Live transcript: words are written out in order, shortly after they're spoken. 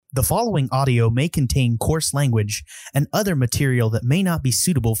The following audio may contain coarse language and other material that may not be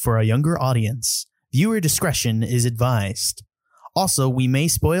suitable for a younger audience. Viewer discretion is advised. Also, we may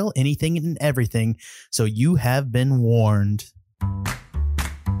spoil anything and everything, so you have been warned.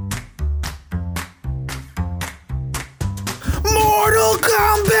 Mortal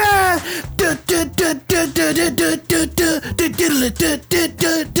Kombat!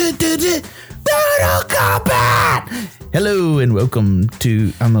 Mortal Kombat! Hello and welcome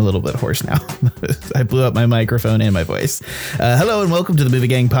to... I'm a little bit hoarse now. I blew up my microphone and my voice. Hello and welcome to the Movie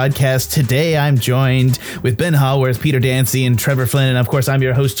Gang Podcast. Today I'm joined with Ben Hallworth, Peter Dancy, and Trevor Flynn. And of course, I'm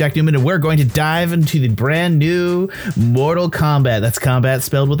your host, Jack Newman. And we're going to dive into the brand new Mortal Kombat. That's combat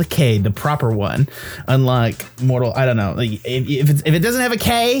spelled with a K, the proper one. Unlike Mortal... I don't know. Like, if it doesn't have a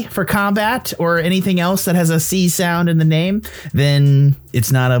K for combat or anything else that has a C sound in the name, then it's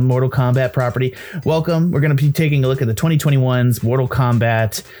not a Mortal Kombat property. Welcome. We're going to be taking a look at the 2021's Mortal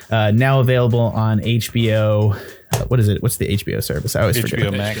Kombat, now available on HBO. What is it? What's the HBO service? I always forget.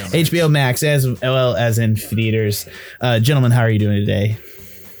 HBO Max. HBO Max, as well as in theaters. Gentlemen, how are you doing today?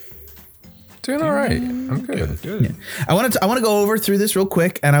 Doing all right. I'm good. Yeah. I want to go over through this real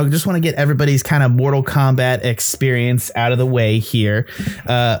quick, and I just want to get everybody's kind of Mortal Kombat experience out of the way here.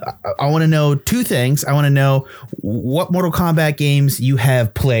 I want to know two things. I want to know what Mortal Kombat games you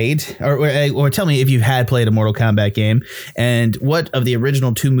have played, or tell me if you've had played a Mortal Kombat game, and what of the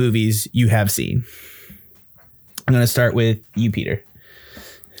original two movies you have seen. I'm going to start with you, Peter.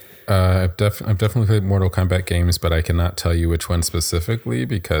 I've definitely played Mortal Kombat games, but I cannot tell you which one specifically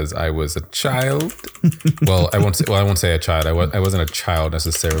because I was a child. I won't say a child. I wasn't a child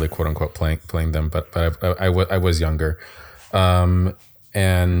necessarily, quote unquote, playing them, but I was younger,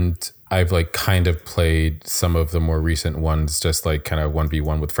 and I've like kind of played some of the more recent ones, just like kind of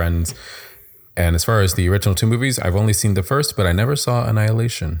 1v1 with friends. And as far as the original two movies, I've only seen the first, but I never saw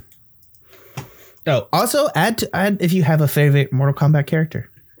Annihilation. Oh, also add if you have a favorite Mortal Kombat character.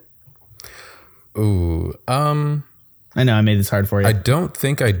 Ooh, I know I made this hard for you. I don't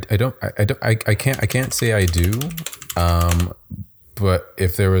think I can't say I do. But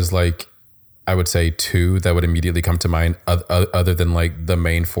if there was like, I would say two that would immediately come to mind other than like the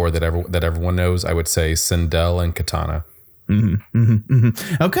main four that everyone knows, I would say Sindel and Katana.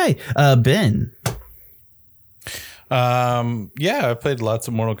 Okay. Ben. Yeah, I played lots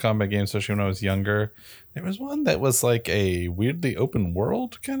of Mortal Kombat games, especially when I was younger. There was one that was like a weirdly open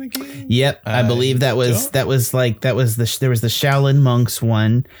world kind of game. Yep, I believe there was the Shaolin Monks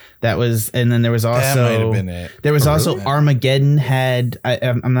one. And then there was also that might have been it. There was also Armageddon had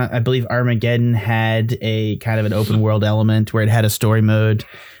I believe Armageddon had a kind of an open world element where it had a story mode.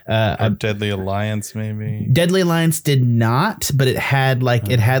 Deadly Alliance, maybe. Deadly Alliance did not, but it had like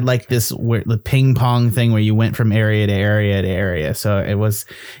this the ping pong thing where you went from area to area to area. So it was,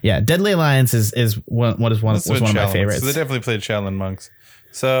 yeah. Deadly Alliance was one of my favorites. So they definitely played Shaolin Monks.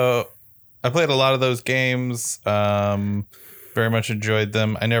 So I played a lot of those games. Very much enjoyed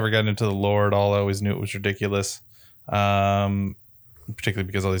them. I never got into the lore at all. I always knew it was ridiculous. Particularly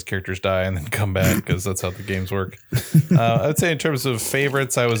because all these characters die and then come back because that's how the games work. I'd say in terms of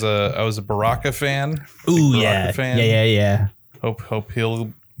favorites, I was a Baraka fan. Ooh, yeah. Fan. Yeah. Hope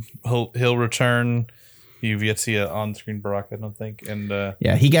he'll return. You've yet to see an on-screen Baraka, I don't think. And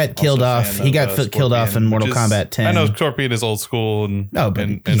yeah, he got killed off. He got killed off in Mortal Kombat 10. I know Scorpion is old school and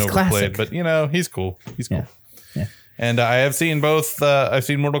overplayed, classic. but he's cool. He's cool. Yeah. And I have seen both. I've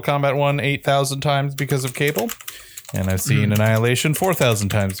seen Mortal Kombat 1 8,000 times because of cable. And I've seen Annihilation 4,000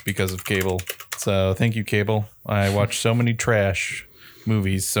 times because of cable. So thank you, cable. I watched so many trash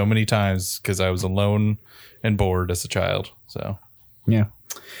movies so many times because I was alone and bored as a child. So yeah.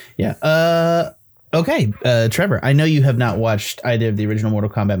 Okay, Trevor, I know you have not watched either of the original Mortal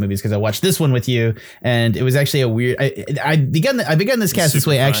Kombat movies because I watched this one with you, and it was actually a weird. I began this cast this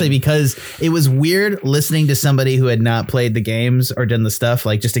way actually because it was weird listening to somebody who had not played the games or done the stuff,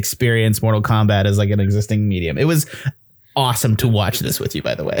 like just experience Mortal Kombat as like an existing medium. It was awesome to watch this with you,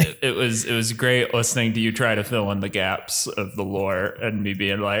 by the way. It was great listening to you try to fill in the gaps of the lore and me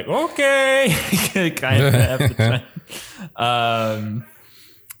being like, okay, kind of at the time.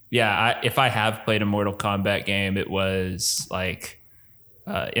 Yeah, if I have played a Mortal Kombat game, it was like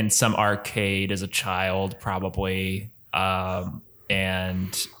in some arcade as a child, probably.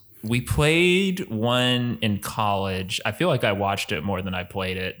 And we played one in college. I feel like I watched it more than I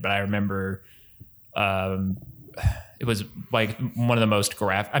played it, but I remember it was like one of the most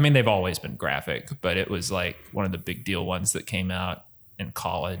graphic. I mean, they've always been graphic, but it was like one of the big deal ones that came out in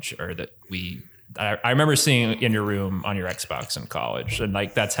college, or that I remember seeing in your room on your Xbox in college, and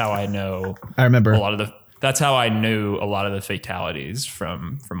like that's how I know. I remember a lot of That's how I knew a lot of the fatalities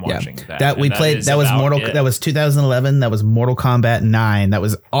from watching that. That we And played. is That was about Mortal. it. That was 2011. That was Mortal Kombat 9. That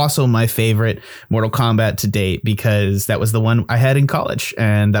was also my favorite Mortal Kombat to date because that was the one I had in college,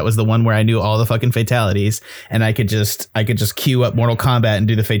 and that was the one where I knew all the fucking fatalities, and I could just queue up Mortal Kombat and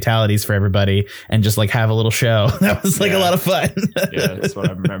do the fatalities for everybody, and just like have a little show. That was like a lot of fun. Yeah, that's what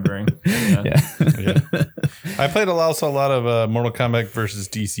I'm remembering. Yeah. I played also a lot of Mortal Kombat versus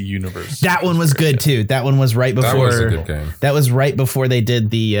DC Universe. That one was good too. That one was right before. That was a good game. That was right before they did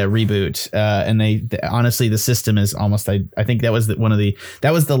the reboot, and honestly, the system is almost. I think that was that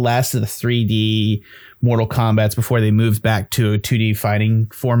was the last of the 3D Mortal Kombats before they moved back to a 2D fighting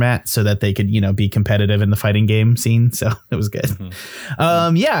format, so that they could be competitive in the fighting game scene. So it was good.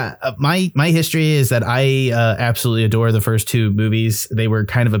 My history is that I absolutely adore the first two movies. They were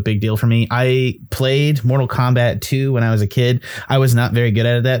kind of a big deal for me. I played Mortal Kombat 2 when I was a kid. I was not very good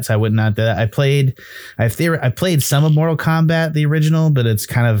at that, so I would not do that. I played some of Mortal Kombat, the original, but it's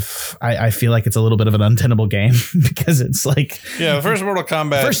kind of I feel like it's a little bit of an untenable game because it's like the first Mortal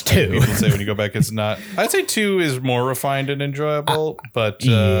Kombat. First two. People say when you go back, it's not. I'd say 2 is more refined and enjoyable, but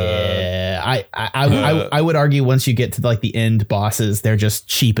I would argue once you get to like the end bosses, they're just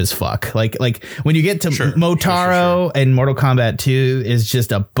cheap as fuck. Like when you get to Motaro and Mortal Kombat 2 is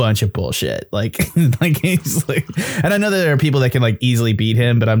just a bunch of bullshit. Like he's like, and I know that there are people that can like easily beat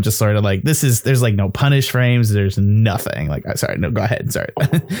him, but I'm just sort of like, there's like no punish frames. There's nothing. Like, sorry, no, go ahead. Sorry.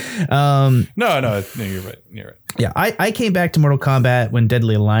 No, you're right. Yeah, I came back to Mortal Kombat when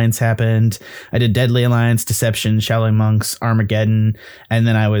Deadly Alliance happened. I did Deadly Alliance, Deception, Shaolin Monks, Armageddon, and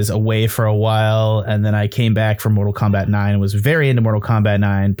then I was away for a while, and then I came back for Mortal Kombat 9 and was very into Mortal Kombat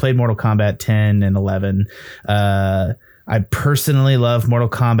 9, played Mortal Kombat 10 and 11. I personally love Mortal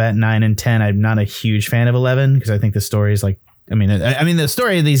Kombat 9 and 10. I'm not a huge fan of 11 because I think the story is like, I mean, the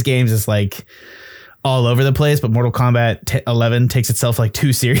story of these games is like all over the place, but Mortal Kombat 11 takes itself like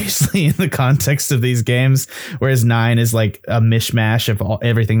too seriously in the context of these games, whereas 9 is like a mishmash of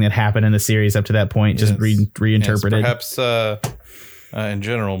everything that happened in the series up to that point, just reinterpreted. Perhaps in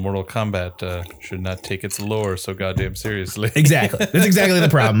general, Mortal Kombat should not take its lore so goddamn seriously. Exactly. That's exactly the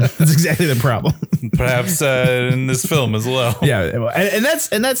problem. Perhaps in this film as well. Yeah, and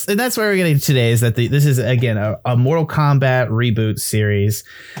that's where we're getting today is that this is again a Mortal Kombat reboot series,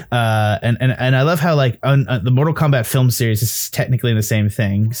 and I love how like the Mortal Kombat film series is technically the same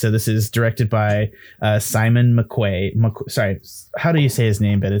thing. So this is directed by Simon McQuaid. Sorry, how do you say his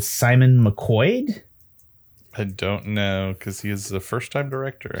name? But it's Simon McQuaid. I don't know because he is a first-time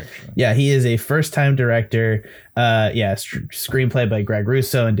director. Actually, yeah, he is a first-time director. Screenplay by Greg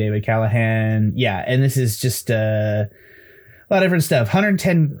Russo and David Callahan. Yeah, and this is just a lot of different stuff.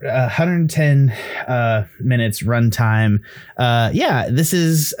 110 minutes runtime. This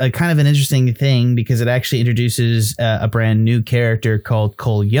is a kind of an interesting thing because it actually introduces a brand new character called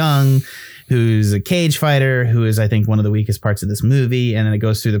Cole Young, who's a cage fighter, who is, I think, one of the weakest parts of this movie. And then it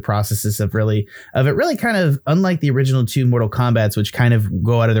goes through the processes of it really kind of, unlike the original two Mortal Kombats, which kind of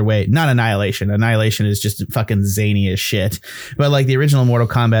go out of their way. Not Annihilation. Annihilation is just fucking zany as shit. But like the original Mortal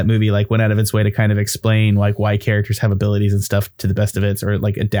Kombat movie, like went out of its way to kind of explain like why characters have abilities and stuff to the best of it, or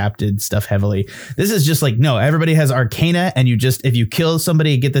like adapted stuff heavily. This is just like, no, everybody has arcana, and if you kill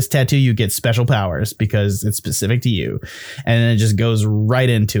somebody, get this tattoo, you get special powers because it's specific to you. And then it just goes right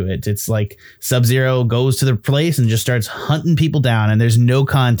into it. It's like Sub-Zero goes to the place and just starts hunting people down, and there's no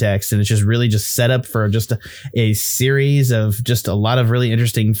context, and it's just really just set up for just a series of just a lot of really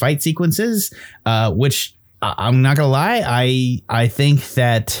interesting fight sequences, which I'm not gonna lie, I think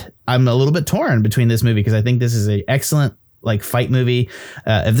that I'm a little bit torn between this movie because I think this is an excellent like fight movie.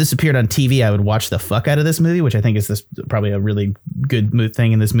 If this appeared on TV, I would watch the fuck out of this movie, which I think is probably a really good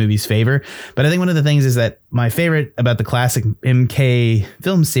thing in this movie's favor. But I think one of the things is that my favorite about the classic MK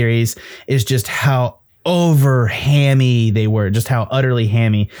film series is just how over hammy they were, just how utterly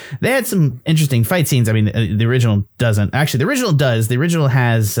hammy. They had some interesting fight scenes. I mean, the original doesn't. Actually, the original does. The original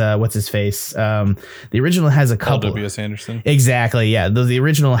has what's his face. The original has a couple. W.S. Anderson. Exactly. Yeah. The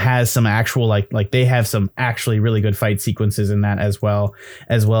original has some actual like they have some actually really good fight sequences in that as well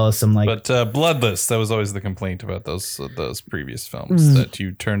as some like. But bloodless. That was always the complaint about those previous films, that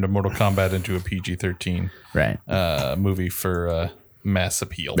you turned a Mortal Kombat into a PG-13 right movie for mass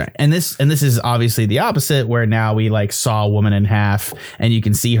appeal. Right. And this is obviously the opposite, where now we like saw a woman in half and you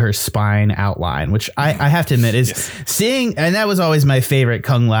can see her spine outline, which I have to admit is seeing. And that was always my favorite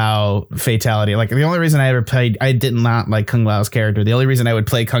Kung Lao fatality. Like the only reason I ever played, I did not like Kung Lao's character. The only reason I would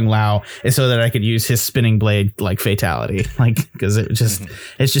play Kung Lao is so that I could use his spinning blade like fatality, like because it's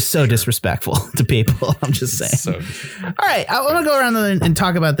just so disrespectful to people. I'm just saying. All right, I want to go around and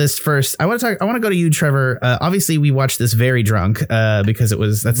talk about this first. I want to go to you, Trevor. Obviously, we watched this very drunk. Because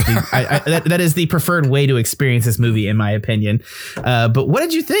that is the preferred way to experience this movie, in my opinion. But what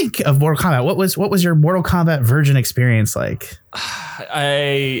did you think of Mortal Kombat? What was your Mortal Kombat Virgin experience like?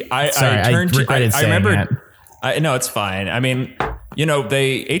 I no, it's fine. I mean,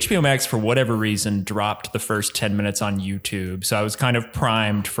 they HBO Max for whatever reason dropped the first 10 minutes on YouTube, so I was kind of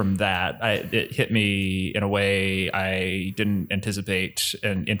primed from that. It hit me in a way I didn't anticipate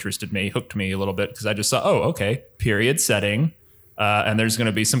and hooked me a little bit because I just saw, oh, okay, period setting. And there's going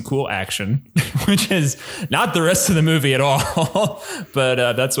to be some cool action, which is not the rest of the movie at all.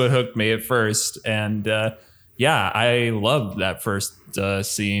 But that's what hooked me at first. And I loved that first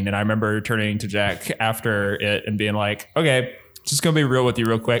scene. And I remember turning to Jack after it and being like, okay, just going to be real with you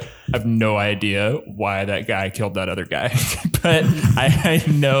real quick. I have no idea why that guy killed that other guy. But I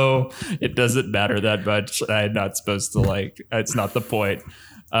know it doesn't matter that much. I'm not supposed to it's not the point.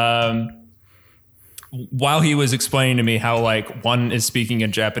 While he was explaining to me how like one is speaking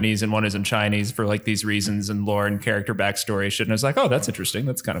in Japanese and one is in Chinese for like these reasons and lore and character backstory shit, and I was like, oh, that's interesting.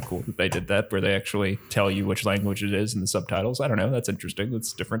 That's kind of cool that they did that, where they actually tell you which language it is in the subtitles. I don't know. That's interesting.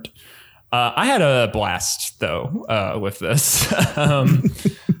 That's different. I had a blast though with this.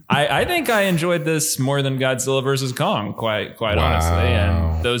 I think I enjoyed this more than Godzilla versus Kong, quite honestly.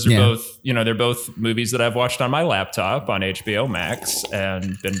 And those are both, they're both movies that I've watched on my laptop on HBO Max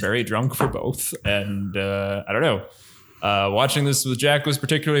and been very drunk for both. And I don't know. Watching this with Jack was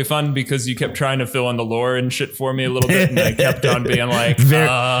particularly fun because you kept trying to fill in the lore and shit for me a little bit, and I kept on being like,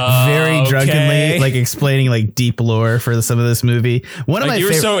 very drunkenly, like explaining like deep lore for some of this movie. One of my you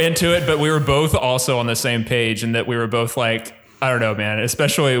were so into it, but we were both also on the same page, and that we were both like, I don't know, man.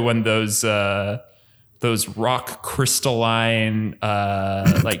 Especially when those rock crystalline,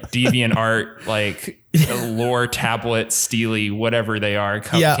 like deviant art, like lore tablet, steely, whatever they are,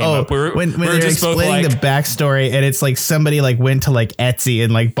 came up. When they're just explaining the backstory, and it's like somebody like went to like Etsy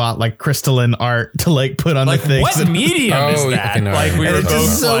and like bought like crystalline art to like put on the things. What medium is that? Like we were both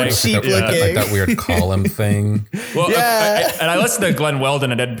so cheap looking, like that weird column thing. Well, and I listened to Glenn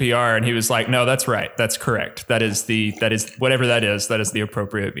Weldon at NPR, and he was like, "No, that's right. That's correct. That is whatever that is. That is the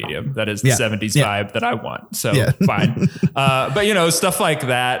appropriate medium. That is the 70s vibe that I want." So fine. But stuff like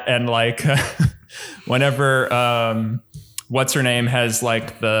that, and like whenever what's her name has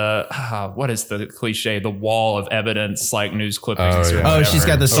like the what is the cliche, the wall of evidence, like news clippings. She's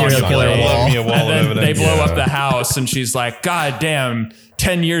got the serial killer wall. And then they blow up the house, and she's like, God damn,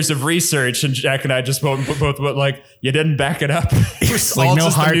 10 years of research. And Jack and I just both went like, you didn't back it up. It's like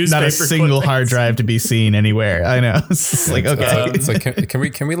not a single hard drive to be seen anywhere. I know. It's like, okay. It's like,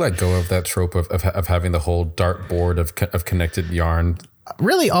 can we let go of that trope of having the whole dartboard of connected yarn?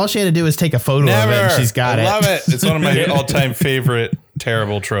 Really, all she had to do is take a photo of it, and she's got it. I love it. It's one of my all-time favorite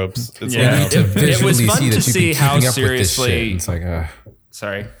terrible tropes. It was fun to see how seriously. It's like,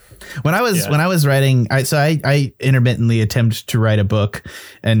 sorry. When I was writing, I intermittently attempt to write a book,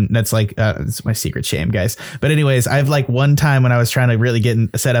 and that's like it's my secret shame, guys. But anyways, I've like one time when I was trying to really get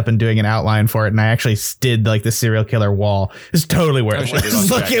set up and doing an outline for it, and I actually did like the serial killer wall. It's totally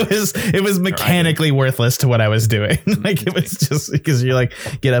worthless. Like it was mechanically worthless to what I was doing. Like it was just because you like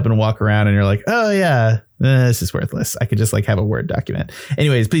get up and walk around, and you're like, oh yeah, this is worthless. I could just like have a Word document.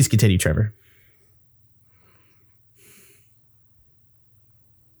 Anyways, please continue, Trevor.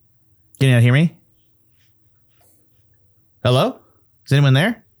 Can you not hear me? Hello? Is anyone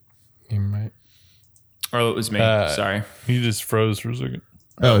there? You might. Oh, it was me. Sorry. You just froze for a second.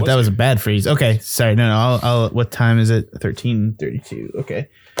 Oh, that was a bad freeze. Okay. Sorry. No, I'll what time is it? 13:32. Okay.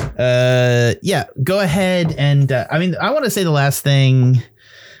 Yeah, go ahead. And I want to say the last thing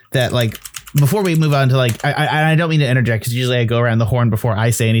that like, before we move on to like, I don't mean to interject because usually I go around the horn before I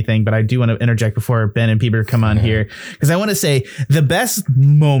say anything, but I do want to interject before Ben and Peter come on here, because I want to say the best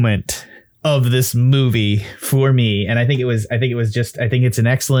moment of this movie for me, and I think it's an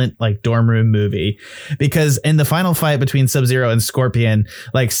excellent like dorm room movie, because in the final fight between Sub-Zero and Scorpion,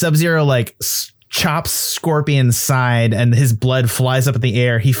 like Sub-Zero like chops Scorpion's side and his blood flies up in the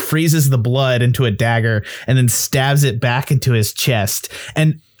air. He freezes the blood into a dagger and then stabs it back into his chest.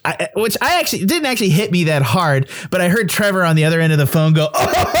 And which didn't actually hit me that hard, but I heard Trevor on the other end of the phone go,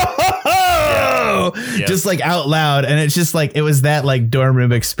 oh! no, just like out loud. And it's just like, it was that like dorm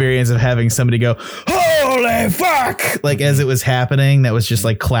room experience of having somebody go, holy fuck, like as it was happening. That was just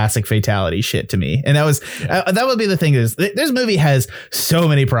like classic fatality shit to me. And that was, that would be the thing is this movie has so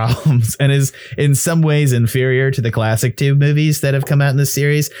many problems and is in some ways inferior to the classic two movies that have come out in this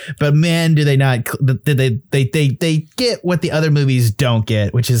series. But man, do they not, they get what the other movies don't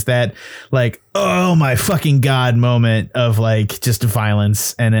get, which is that like, oh my fucking God moment of like just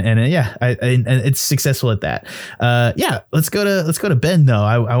violence. And yeah, and it's successful at that. Yeah, let's go to Ben though.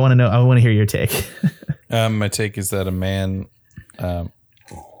 I want to know, I want to hear your take. My take is that a man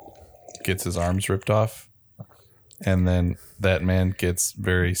gets his arms ripped off, and then that man gets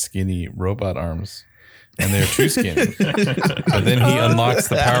very skinny robot arms, and they're too skinny. But then he unlocks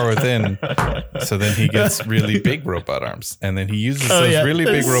the power within, so then he gets really big robot arms, and then he uses those really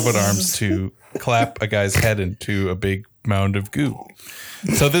big robot arms to clap a guy's head into a big mound of goo.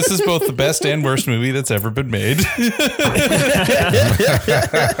 So this is both the best and worst movie that's ever been made. The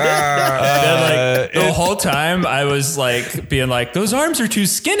whole time I was like being like, those arms are too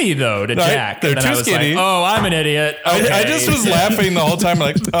skinny though to Jack. They're and then too I was skinny. Like, oh, I'm an idiot. Okay. I just was laughing the whole time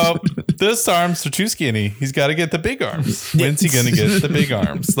like, oh, this arms are too skinny. He's got to get the big arms. When's he going to get the big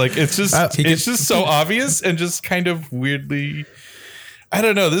arms? Like it's just so obvious and just kind of weirdly. I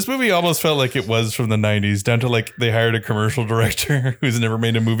don't know. This movie almost felt like it was from the 90s, down to like they hired a commercial director who's never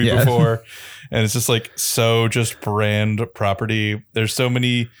made a movie before. And it's just like so just brand property. There's so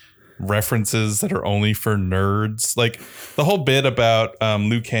many references that are only for nerds. Like the whole bit about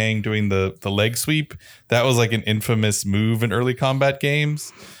Liu Kang doing the leg sweep, that was like an infamous move in early combat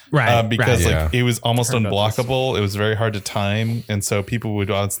games. Right. Because like it was almost unblockable. It was very hard to time. And so people would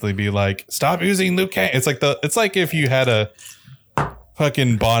constantly be like, stop using Liu Kang. It's like if you had a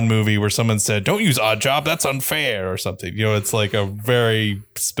fucking Bond movie where someone said, don't use Odd Job, that's unfair or something. You know, it's like a very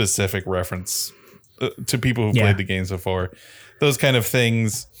specific reference to people who played the games before. Those kind of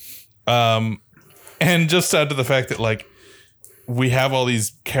things. And just down to the fact that like we have all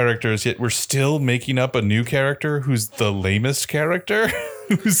these characters, yet we're still making up a new character who's the lamest character.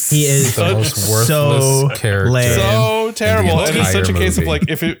 He is the most worthless character. lame. So terrible. And it's such a case of movie. like,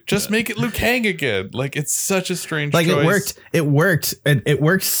 if it just make it Liu Kang again. Like it's such a strange Like choice. it worked and it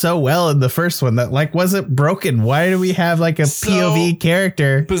worked so well in the first one that like wasn't broken. Why do we have like a POV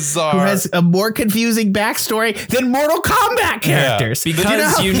character bizarre who has a more confusing backstory than Mortal Kombat characters?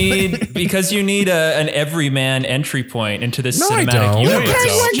 Because you need an everyman entry point into this cinematic don't.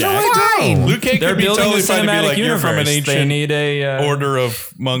 universe. Jack. Liu Kang They're could be building totally a fine to be cinematic like, you're from an universe. They ancient need a order of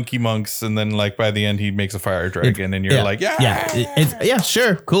monkey monks, and then like by the end he makes a fire dragon, and you're like,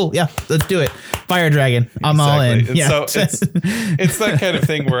 sure, cool, yeah, let's do it. Fire dragon, I'm all in. And Yeah. so it's that kind of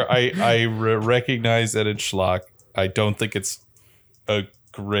thing where I recognize that it's schlock. I don't think it's a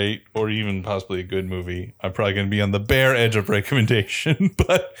great or even possibly a good movie. I'm probably going to be on the bare edge of recommendation,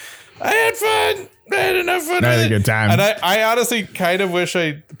 but I had fun. I had enough fun. I had a good time. And I honestly kind of wish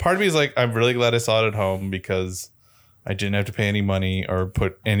part of me is like, I'm really glad I saw it at home because I didn't have to pay any money or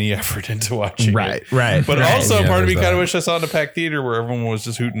put any effort into watching it. Right. But right. also part of me there's kind of that. wish I saw it in a packed theater where everyone was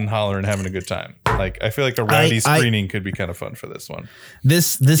just hooting and hollering and having a good time. Like, I feel like a rowdy screening could be kind of fun for this one.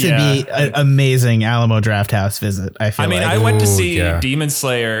 This would be an amazing Alamo Drafthouse visit. I mean, I went to see yeah. Demon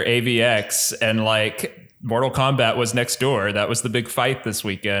Slayer AVX, and like Mortal Kombat was next door. That was the big fight this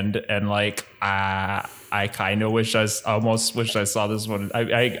weekend, and like I kind of almost wish I saw this one.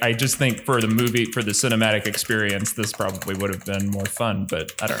 I just think for the movie, for the cinematic experience, this probably would have been more fun.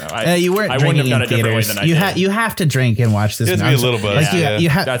 But I don't know. you weren't drinking in theaters. You have to drink and watch this. It has to be a little bit. Like, you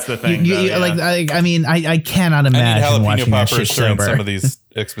have. That's the thing. I cannot I need imagine jalapeno watching that poppers shit during sober. some of these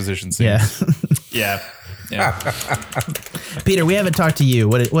exposition scenes. Yeah. Yeah. Peter, we haven't talked to you.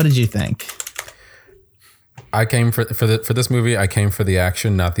 What did you think? I came for this movie. I came for the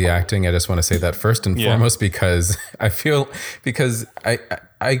action, not the acting. I just want to say that first and foremost because I felt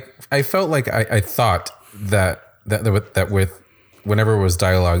like I thought that with whenever it was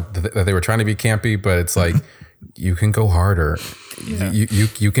dialogue that they were trying to be campy, but it's like you can go harder. Yeah.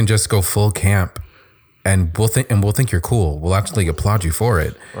 You can just go full camp, and we'll think you're cool. We'll actually applaud you for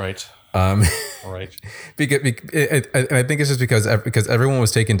it. Right. Right. Because I think it's just because everyone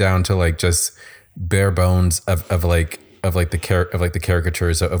was taken down to like just bare bones of the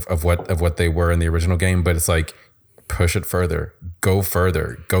caricatures of what they were in the original game, but it's like push it further, go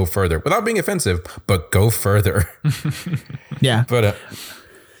further without being offensive, but go further. Yeah. But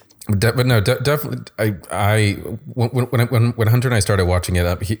definitely. When Hunter and I started watching it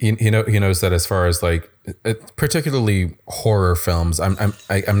up, he knows that as far as like particularly horror films, I'm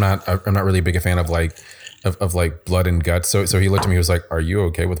not really a big a fan of like of like blood and guts. So he looked at me. He was like, "Are you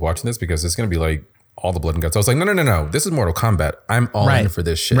okay with watching this? Because it's gonna be like all the blood and guts." I was like, "No. This is Mortal Kombat. I'm all in for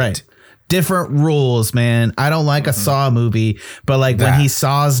this shit." Right. Different rules, man. I don't like a Saw movie, but like when he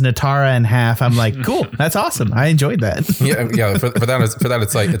saws Natara in half, I'm like, cool, that's awesome. I enjoyed that. Yeah. For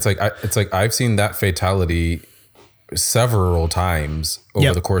that, it's like I've seen that fatality several times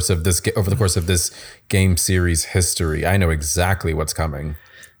over the course of this game series history. I know exactly what's coming.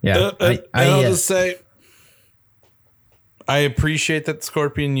 Yeah, I'll just say, I appreciate that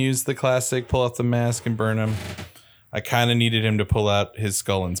Scorpion used the classic pull off the mask and burn him. I kind of needed him to pull out his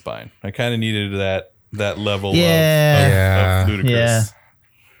skull and spine. I kind of needed that level of ludicrous. Yeah.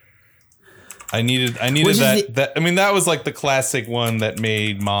 I needed that. I mean, that was like the classic one that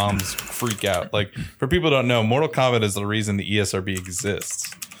made moms freak out. Like, for people who don't know, Mortal Kombat is the reason the ESRB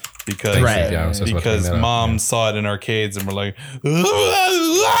exists. Because moms saw it in arcades and were like,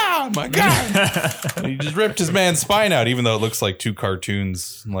 oh my God. And he just ripped his man's spine out, even though it looks like two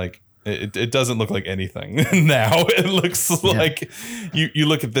cartoons. Like, it doesn't look like anything now. It looks like you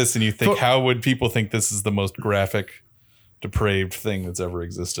look at this and you think, how would people think this is the most graphic, depraved thing that's ever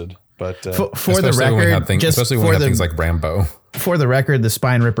existed? But for the record, especially when we have things like Rambo. For the record, the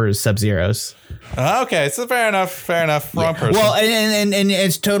spine ripper is Sub-Zero's. Okay, so fair enough. Wrong person. Well, and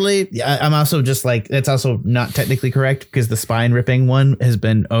it's totally. I'm also just like, that's also not technically correct because the spine ripping one has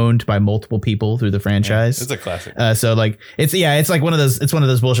been owned by multiple people through the franchise. Yeah, it's a classic. So like it's like one of those. It's one of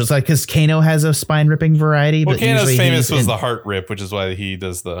those bullshits. Like because Kano has a spine ripping variety. Well, but Kano's famous was the heart rip, which is why he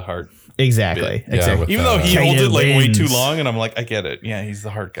does the heart. Exactly. Even though he holds it like way too long, and I'm like, I get it. Yeah, he's the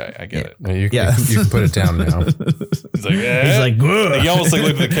heart guy. I get it. You can put it down now. He's like, he's like, he almost like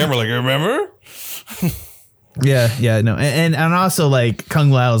looked at the camera like, remember? No, and also like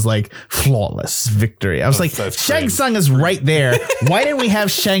Kung Lao's like flawless victory. I was like, Shang Tsung is right there. Why didn't we have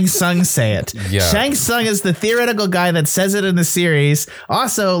Shang Tsung say it? Yeah. Shang Tsung is the theoretical guy that says it in the series.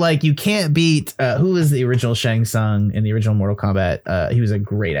 Also, like you can't beat who was the original Shang Tsung in the original Mortal Kombat? He was a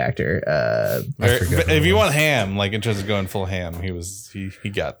great actor. If you want ham, like in terms of going full ham, he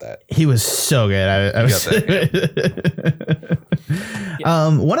got that. He was so good. I was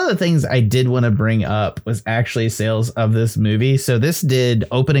one of the things I did want to bring up was actually sales of this movie. So this did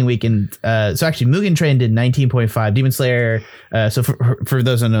opening weekend. So actually Mugen Train did 19.5. Demon Slayer. So for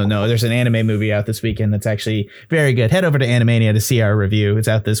those who don't know, there's an anime movie out this weekend that's actually very good. Head over to Animania to see our review. It's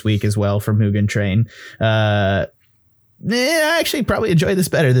out this week as well for Mugen Train. I actually probably enjoyed this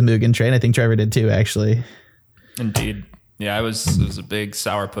better than Mugen Train. I think Trevor did too, actually. Indeed. Yeah, I was a big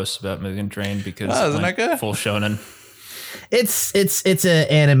sourpuss about Mugen Train because isn't that good? Full shonen. It's an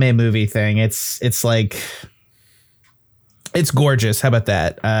anime movie thing. It's like it's gorgeous. How about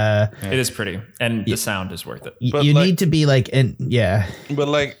that? It is pretty, and the sound is worth it. You need to be like, But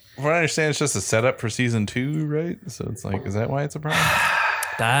like, from what I understand, it's just a setup for season 2, right? So it's like, is that why it's a problem?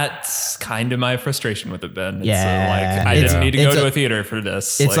 That's kind of my frustration with it, Ben. It's Yeah. I didn't need to go to a theater for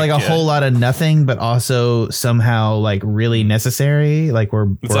this. It's like a whole lot of nothing, but also somehow like really necessary. Like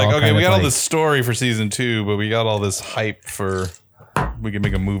it's like, okay, we got all this story for season 2, but we got all this hype for we can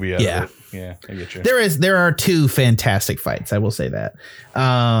make a movie out of it. Yeah, I get you. There are 2 fantastic fights. I will say that.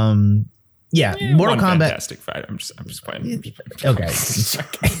 Mortal Kombat. Fantastic fight. I'm just playing. Okay.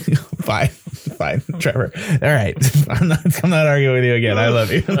 Fine, Trevor. All right. I'm not arguing with you again. I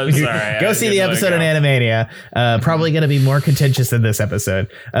love you. I'm sorry. Go see the episode on Animania. Probably going to be more contentious than this episode.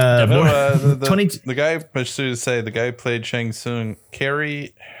 The guy, I should say, the guy who played Shang Tsung,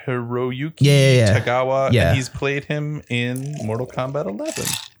 Kerry Hiroyuki Tagawa, and he's played him in Mortal Kombat 11.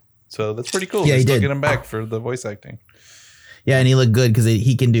 So that's pretty cool. Yeah, he did. Get him back for the voice acting. Yeah, and he looked good because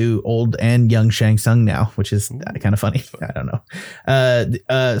he can do old and young Shang Tsung now, which is kind of funny. I don't know.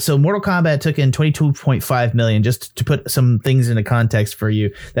 So Mortal Kombat took in 22.5 million. Just to put some things into context for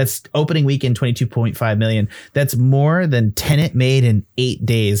you, that's opening weekend 22.5 million. That's more than Tenet made in 8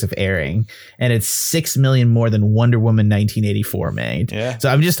 days of airing, and it's 6 million more than Wonder Woman 1984 made. Yeah. So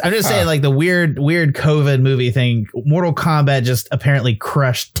I'm just saying, like the weird COVID movie thing. Mortal Kombat just apparently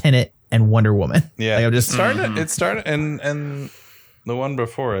crushed Tenet and Wonder Woman. Yeah, like I'm just it started and the one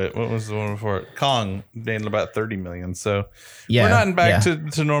before it. What was the one before it? Kong made about 30 million. So we're not back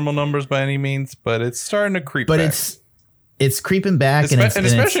to normal numbers by any means, but it's starting to creep. But back. it's creeping back, and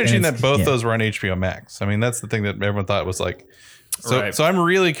especially interesting that both those were on HBO Max. I mean, that's the thing that everyone thought was like. So I'm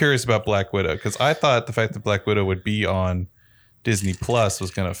really curious about Black Widow because I thought the fact that Black Widow would be on Disney Plus was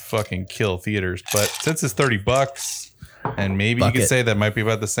gonna fucking kill theaters, but since it's $30. And maybe you could say that might be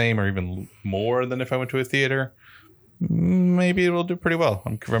about the same or even more than if I went to a theater. Maybe it will do pretty well.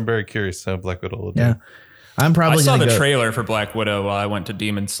 I'm very curious how Black Widow will do. Yeah. I'm probably I saw gonna the go. trailer for Black Widow while I went to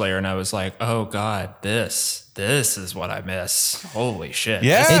Demon Slayer, and I was like, "Oh God, this is what I miss. Holy shit!"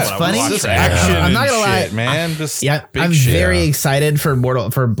 Yeah, This is It's what I funny. watch Just right action. now. I'm not gonna shit, lie, man. Just big I'm shit. very excited for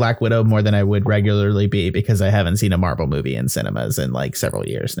Black Widow more than I would regularly be because I haven't seen a Marvel movie in cinemas in like several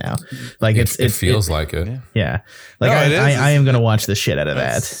years now. Like It feels like it. yeah. Like No, it is. I am gonna watch the shit out of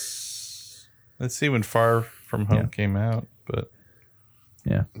that. Let's see when Far From Home came out, but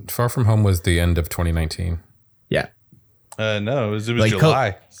Yeah. Far From Home was the end of 2019. Yeah. no, it was Like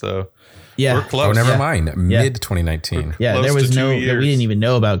July. So Yeah. we're close. Oh, never mind. Mid 2019. Yeah, Close there was to 2 no. We years. didn't even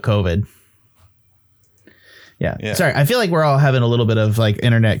know about COVID. Yeah. Yeah. Sorry, I feel like we're all having a little bit of like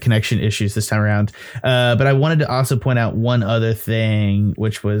internet connection issues this time around. But I wanted to also point out one other thing,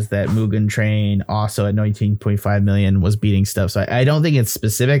 which was that Mugen Train also at 19.5 million was beating stuff. So I don't think it's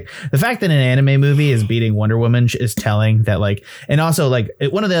specific. The fact that an anime movie is beating Wonder Woman is telling that like, and also like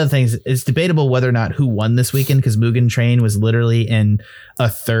one of the other things, it's debatable whether or not who won this weekend because Mugen Train was literally in a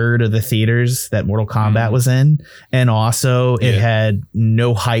third of the theaters that Mortal Kombat was in. And also it had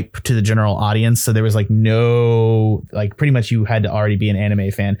no hype to the general audience. So there was like no, like pretty much you had to already be an anime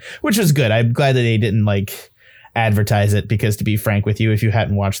fan, which was good. I'm glad that they didn't like advertise it because to be frank with you, if you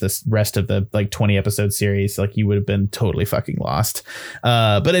hadn't watched this rest of the like 20 episode series, like you would have been totally fucking lost.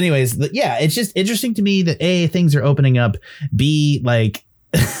 But anyways, yeah, it's just interesting to me that A, things are opening up. B, like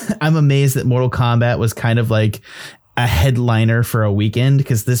I'm amazed that Mortal Kombat was kind of like a headliner for a weekend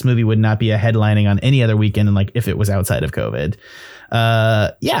because this movie would not be a headlining on any other weekend and like if it was outside of COVID.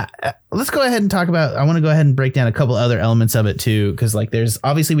 Let's go ahead and talk about, I want to go ahead and break down a couple other elements of it too, because like there's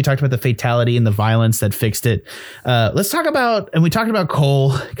obviously we talked about the fatality and the violence that fixed it. Let's talk about, and we talked about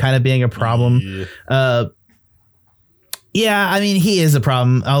Cole kind of being a problem. Yeah, I mean, he is a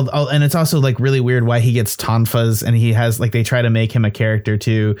problem. And it's also like really weird why he gets tonfas and he has like they try to make him a character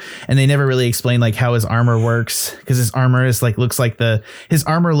too. And they never really explain like how his armor works because his armor is like his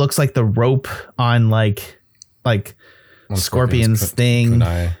armor looks like the rope on like Scorpion's thing.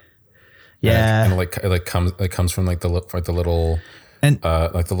 Kunai. Yeah. And it comes from like the little And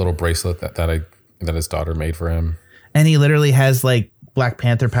like the little bracelet that his daughter made for him. and he literally has like Black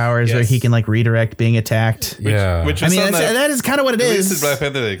Panther powers where he can like redirect being attacked. Which I is mean, that is kind of what it at is. least in Black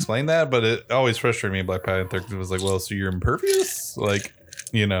Panther they explained that, but it always frustrated me in Black Panther because it was like, well, so you're impervious? Like,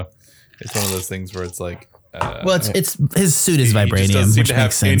 you know, it's one of those things where it's like, well, it's his suit is He just doesn't vibranium, seem which to have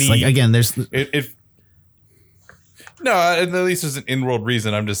makes sense. any- Like again, there's no, at least there's an in-world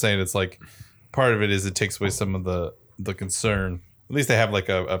reason. I'm just saying it's like part of it is it takes away some of the concern. At least they have like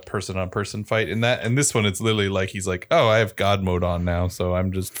a person-on-person fight in that. And this one, it's literally like he's like, oh, I have God mode on now, so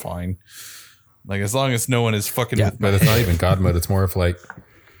I'm just fine. Like as long as no one is fucking with But it's not even God mode. It's more of like,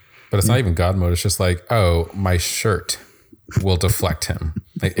 but it's not even God mode. It's just like, oh, my shirt will deflect him.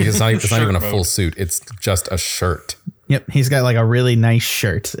 Like, it's not even a full suit. It's just a shirt. Yep, he's got like a really nice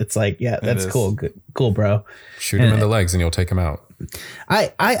shirt. It's like, yeah, that's cool, good, cool, bro. Shoot him in the legs and you'll take him out.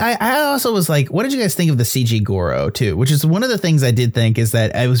 I also was like, what did you guys think of the CG Goro too? Which is one of the things I did think is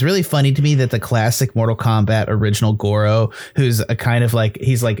that it was really funny to me that the classic Mortal Kombat original Goro, who's a kind of like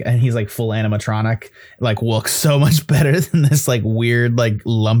he's like full animatronic, like looks so much better than this like weird like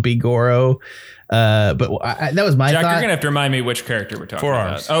lumpy Goro. But that was my Jack, thought. you're gonna have to remind me which character we're talking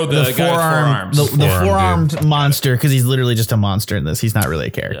Forearms. about. Oh, the guy with forearms. the four-armed dude. monster, because he's literally just a monster in this. He's not really a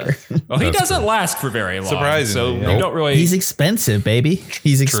character. Well, he doesn't last for very long. Surprisingly, So yeah. you don't really. He's expensive, baby.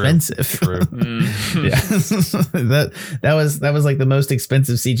 He's expensive. True. Yeah, that was like the most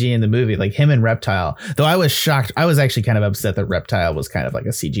expensive CG in the movie, like him and Reptile. Though I was shocked. I was actually kind of upset that Reptile was kind of like a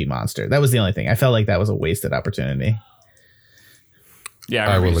CG monster. That was the only thing. I felt like that was a wasted opportunity. Yeah,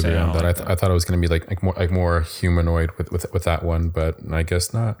 I will agree agree on that. I thought it was going to be like more humanoid with that one, but I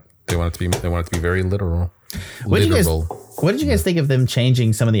guess not. They want it to be very literal. What did you guys think of them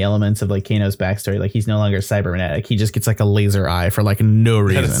changing some of the elements of like Kano's backstory? Like he's no longer cybernetic. He just gets like a laser eye for like no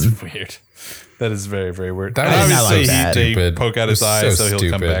That reason. is weird. That is very, very weird. That And is obviously not they stupid. poke out his It's eye, so so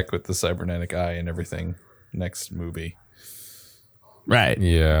he'll come stupid. back with the cybernetic eye and everything next movie. Right.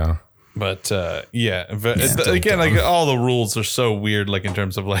 Yeah. But yeah, but Still again, dumb. like all the rules are so weird. Like in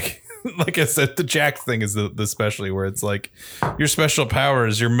terms of like, like I said, the Jack thing is the especially where it's like your special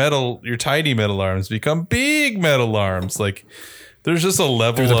powers, your tiny metal arms become big metal arms. Like there's just a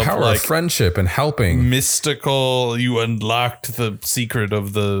level Through the of power like of friendship and helping. mystical. You unlocked the secret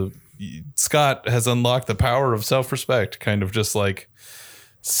of Scott has unlocked the power of self-respect. Kind of just like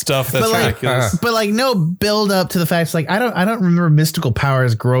stuff that's But ridiculous. but like no build up to the facts. Like I don't remember mystical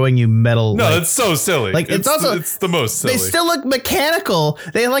powers growing you metal. No, like, it's so silly. Like it's also it's the most silly. They still look mechanical.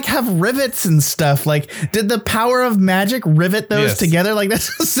 They like have rivets and stuff. Like did the power of magic rivet those together? Like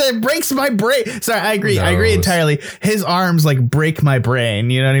that's it breaks my brain. Sorry, I agree. I agree entirely. His arms like break my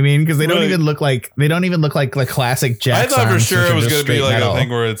brain. You know what I mean? Because they don't even look like the classic Jack's. I thought for arms, sure it was going to be like metal. a thing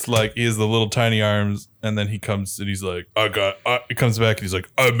where it's like he has the little tiny arms. And then he comes and he's like, he comes back and he's like,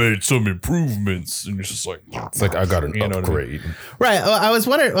 I made some improvements. And it's just like, it's like, I got an upgrade. Right. Well, I was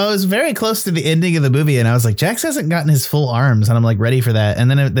wondering, I was very close to the ending of the movie and I was like, Jax hasn't gotten his full arms. And I'm like, ready for that. And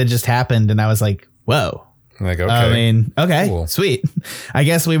then it just happened. And I was like, whoa. Like, okay. I mean, okay, cool. Sweet. I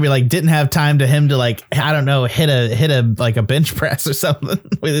guess we were like, didn't have time to him to like, I don't know, hit a like a bench press or something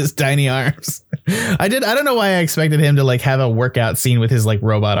with his tiny arms. I don't know why I expected him to like have a workout scene with his like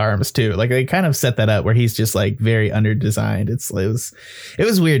robot arms too. Like they kind of set that up where he's just like very underdesigned. It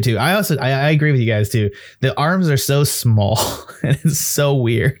was weird too. I agree with you guys too. The arms are so small and it's so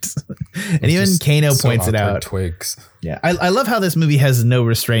weird. And even Kano points it out. Twigs. Yeah, I love how this movie has no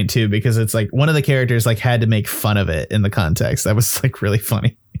restraint too, because it's like one of the characters like had to make fun of it in the context. That was like really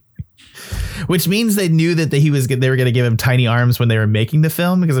funny. Which means they knew that they were going to give him tiny arms when they were making the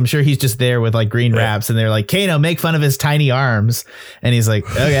film, because I'm sure he's just there with like green wraps and they're like, Kano, make fun of his tiny arms. And he's like,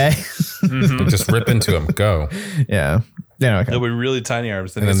 okay. Just rip into him. Go. Yeah. Yeah. Okay. They'll be really tiny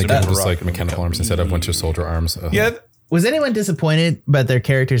arms. And then they give just like mechanical arms instead of Winter Soldier arms. Yeah. Was anyone disappointed about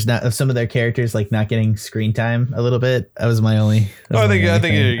some of their characters like not getting screen time a little bit? That was my only. I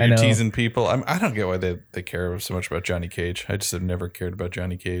think you're teasing people. I don't get why they care so much about Johnny Cage. I just have never cared about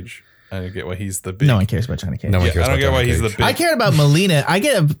Johnny Cage. I don't get why he's the big. No one cares about Johnny Cage. No one cares. I don't get why he's the big. I cared about Melina. I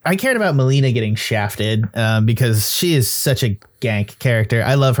cared about Melina getting shafted because she is such a gank character.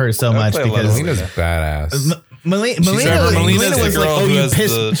 I love her so much because Melina's badass. Melina was the girl who has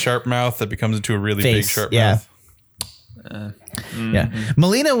the sharp mouth that becomes into a really big sharp mouth. Yeah,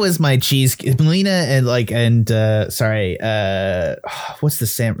 Melina was my cheese. Melina and what's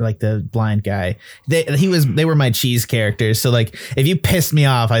the blind guy? They were my cheese characters. So like, if you pissed me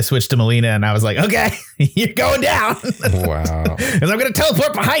off, I switched to Melina, and I was like, okay, you're going down. Wow. Because I'm gonna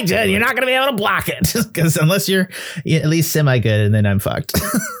teleport behind you, and you're not gonna be able to block it. Because unless you're at least semi good, and then I'm fucked.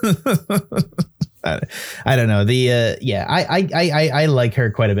 I don't know. I like her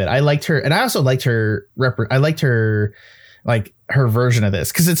quite a bit. I liked her, and I also liked her. I liked her, like her version of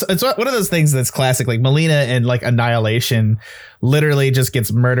this, because it's one of those things that's classic. Like Melina and like Annihilation, literally just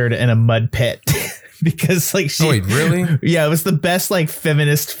gets murdered in a mud pit. Because like she, wait, really? Yeah, it was the best like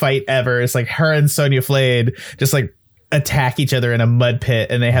feminist fight ever. It's like her and Sonya Flade just like attack each other in a mud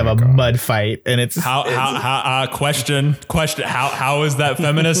pit, and they have mud fight, and it's question how is that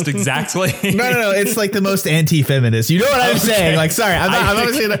feminist exactly? no it's like the most anti-feminist, you know what I'm saying. Like, sorry, I'm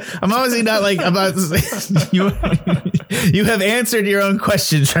obviously not like about you have answered your own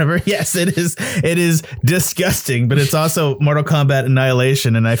question, Trevor. Yes, it is disgusting, but it's also Mortal Kombat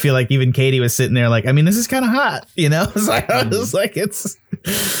Annihilation, and I feel like even Katie was sitting there like, I mean, this is kind of hot, you know. It's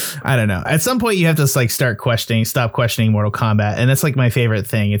I don't know, at some point you have to like stop questioning Mortal Kombat, and that's like my favorite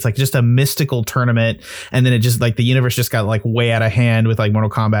thing. It's like just a mystical tournament, and then it just like the universe just got like way out of hand with like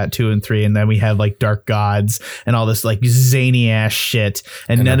Mortal Kombat 2 and 3, and then we have like Dark Gods and all this like zany ass shit,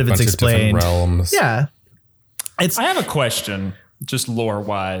 and none of it's explained. Realms. Yeah, I have a question, just lore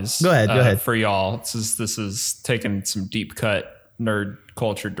wise. Go ahead for y'all. This is taking some deep cut nerd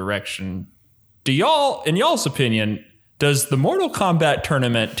culture direction. In y'all's opinion, does the Mortal Kombat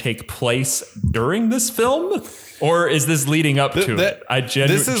tournament take place during this film, or is this leading up to it? I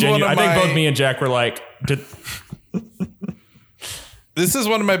think both me and Jack were like, this is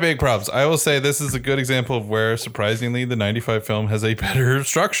one of my big problems. I will say this is a good example of where, surprisingly, the 95 film has a better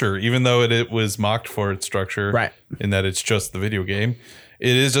structure, even though it was mocked for its structure, right? In that it's just the video game.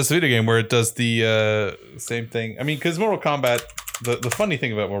 It is just a video game where it does the same thing. I mean, because Mortal Kombat, the funny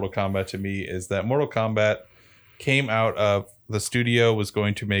thing about Mortal Kombat to me is that Mortal Kombat came out of the studio was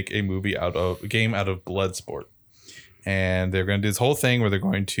going to make a game out of Bloodsport, and they're going to do this whole thing where they're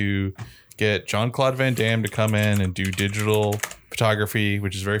going to get Jean-Claude Van Damme to come in and do digital photography,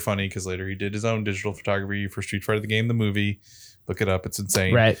 which is very funny because later he did his own digital photography for Street Fighter the game, the movie. Look it up, it's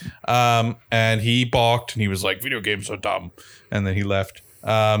insane. Right. And he balked and he was like, video games are dumb, and then he left.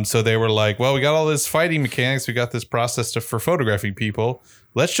 So they were like, well, we got all this fighting mechanics, we got this process for photographing people,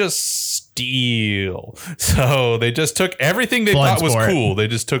 let's just steal. So they just took everything they thought was cool. They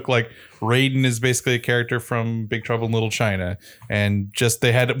just took like Raiden is basically a character from Big Trouble in Little China, and just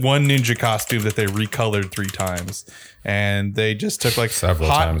they had one ninja costume that they recolored 3 times, and they just took like several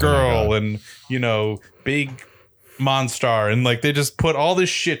hot times, girl and big Monstar, and like they just put all this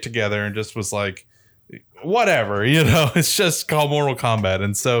shit together and just was like, whatever, you know, it's just called Mortal Kombat.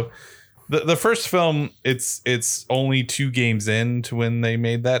 And so the first film, it's only 2 games in to when they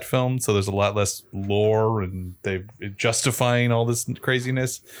made that film, so there's a lot less lore and they justifying all this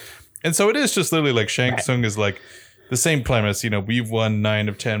craziness. And so it is just literally like Shang Tsung is like the same premise, you know, we've won 9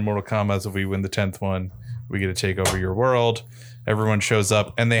 of 10 Mortal Kombats. If we win the 10th one, we get to take over your world. Everyone shows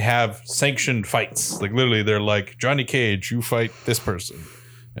up and they have sanctioned fights. Like literally they're like, Johnny Cage, you fight this person,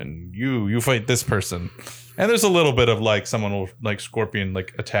 and you fight this person. And there's a little bit of like someone will like Scorpion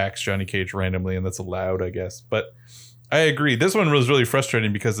like attacks Johnny Cage randomly, and that's allowed, I guess. But I agree. This one was really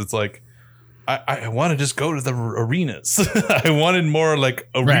frustrating because it's like I want to just go to the arenas. I wanted more like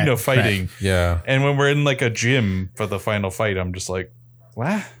arena fighting. Right. Yeah. And when we're in like a gym for the final fight, I'm just like,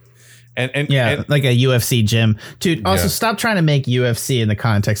 what? And like a UFC gym, dude. Also, stop trying to make UFC in the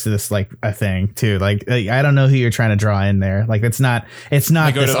context of this like a thing too. Like I don't know who you're trying to draw in there. Like it's not Go this to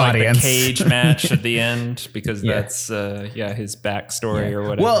like audience. the cage match at the end because that's his backstory or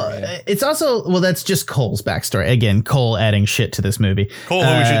whatever. Well, it's also that's just Cole's backstory. Again, Cole adding shit to this movie. Cole,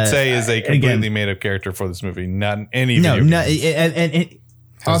 who we should say is a completely made up character for this movie, not any. No, video no, games. and it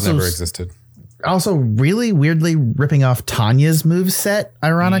Has also never existed. Also, really weirdly ripping off Tanya's moveset.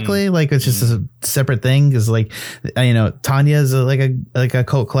 Ironically, like it's just a separate thing because, like, you know, Tanya is like a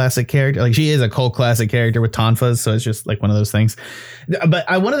cult classic character. Like she is a cult classic character with tonfas, so it's just like one of those things. But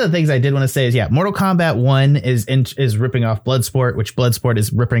one of the things I did want to say is, Mortal Kombat 1 is ripping off Bloodsport, which Bloodsport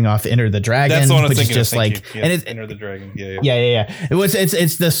is ripping off Enter the Dragon. That's the one I was which thinking is just like, and it's Enter the Dragon. Yeah.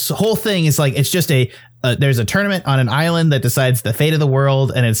 It's this whole thing is like it's just there's a tournament on an island that decides the fate of the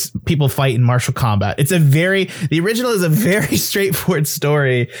world, and it's people fight in martial combat. The original is a very straightforward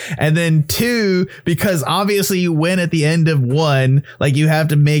story. And then 2, because obviously you win at the end of 1, like you have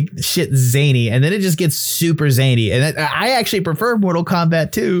to make shit zany, and then it just gets super zany. And I actually prefer Mortal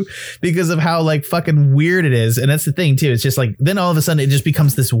Kombat 2 because of how like fucking weird it is. And that's the thing too. It's just like, then all of a sudden it just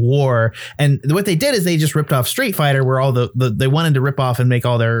becomes this war. And what they did is they just ripped off Street Fighter, where all they wanted to rip off and make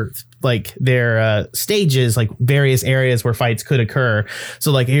all their stages, like various areas where fights could occur.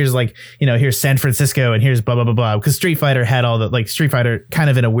 So like here's like, you know, here's San Francisco and here's blah blah blah blah, because Street Fighter had all the, like, Street Fighter kind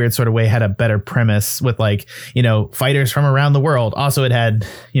of in a weird sort of way had a better premise with, like, you know, fighters from around the world. Also it had,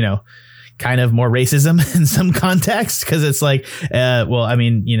 you know, kind of more racism in some context, because it's like well, I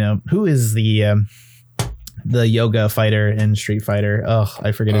mean, you know, who is the yoga fighter in Street Fighter? Oh,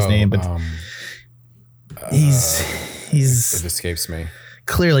 I forget his name, but he's it escapes me.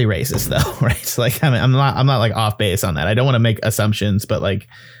 Clearly racist though, right? So like, I mean, I'm not like off base on that. I don't want to make assumptions, but like,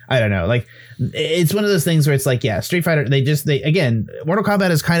 I don't know. Like, it's one of those things where it's like, Street Fighter, again, Mortal Kombat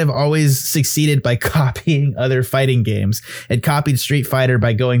has kind of always succeeded by copying other fighting games. It copied Street Fighter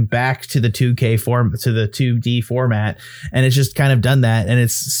by going back to the 2K form, to the 2D format. And it's just kind of done that. And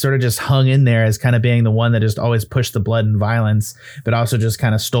it's sort of just hung in there as kind of being the one that just always pushed the blood and violence, but also just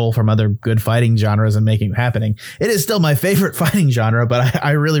kind of stole from other good fighting genres and making it happening. It is still my favorite fighting genre, but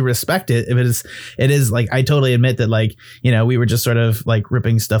I really respect it. If it is like, I totally admit that, like, you know, we were just sort of like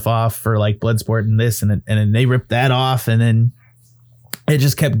ripping stuff off for like Bloodsport and this, and then they ripped that off, and then it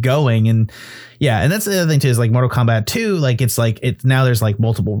just kept going. And and that's the other thing too, is like Mortal Kombat 2, like it's now there's like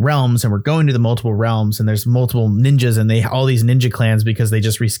multiple realms, and we're going to the multiple realms, and there's multiple ninjas, and all these ninja clans, because they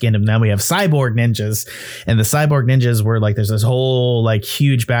just reskinned them. Now we have cyborg ninjas, and the cyborg ninjas were like, there's this whole like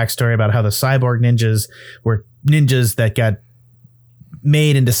huge backstory about how the cyborg ninjas were ninjas that got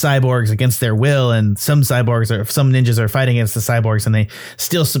made into cyborgs against their will, and some ninjas are fighting against the cyborgs, and they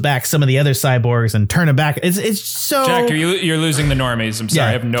steal back some of the other cyborgs and turn them back. It's so, Jack, you're losing the normies. I'm sorry,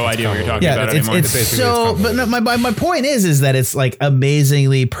 I have no idea what you're talking about anymore. It's so, but no, my point is that it's like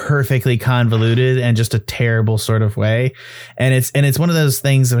amazingly perfectly convoluted and just a terrible sort of way, and it's one of those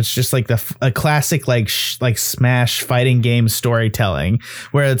things which just like a classic like Smash fighting game storytelling,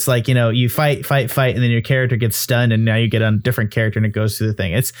 where it's like, you know, you fight, and then your character gets stunned, and now you get on a different character and it goes to the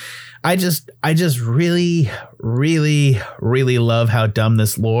thing. I just really, really, really love how dumb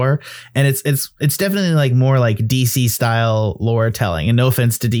this lore, and it's definitely like more like DC style lore telling. And no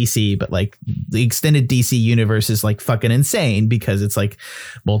offense to DC, but like the extended DC universe is like fucking insane, because it's like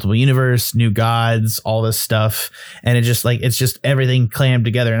multiple universe, new gods, all this stuff, and it's just everything clammed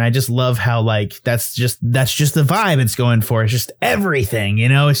together. And I just love how like that's just the vibe it's going for. It's just everything, you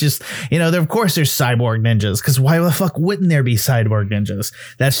know. It's just, you know, of course there's cyborg ninjas, because why the fuck wouldn't there be cyborg ninjas?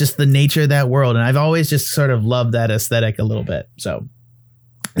 That's just the nature of that world, and I've always just sort of loved that aesthetic a little bit. So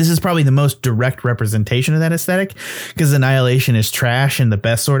this is probably the most direct representation of that aesthetic, because Annihilation is trash in the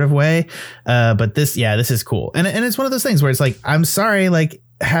best sort of way, but this is cool, and it's one of those things where it's like, I'm sorry, like,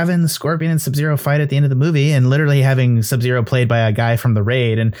 having Scorpion and Sub-Zero fight at the end of the movie, and literally having Sub-Zero played by a guy from the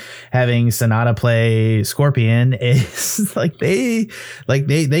Raid, and having Sonata play Scorpion is like they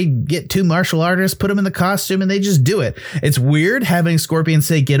get two martial artists, put them in the costume, and they just do it. It's weird having Scorpion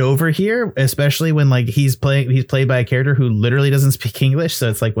say "get over here," especially when like he's played by a character who literally doesn't speak English. So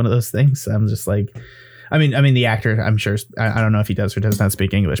it's like one of those things. I'm just like, I mean, the actor, I'm sure, I don't know if he does or does not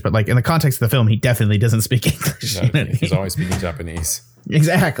speak English, but like in the context of the film, he definitely doesn't speak English. No, you know what I he's mean? always speaking Japanese.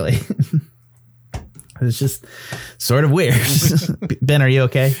 Exactly. It's just sort of weird. Ben, are you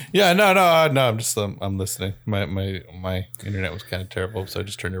okay? Yeah, no. I'm just I'm listening. My internet was kind of terrible, so I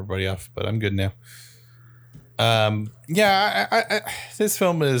just turned everybody off. But I'm good now. I this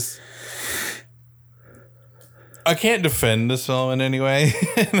film is. I can't defend this film in any way,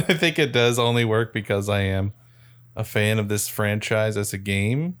 and I think it does only work because I am a fan of this franchise as a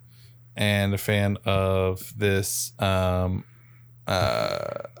game, and a fan of this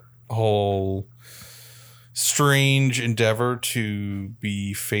whole strange endeavor to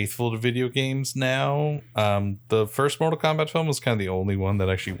be faithful to video games now. The first Mortal Kombat film was kind of the only one that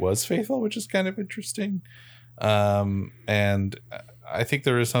actually was faithful, which is kind of interesting. And I think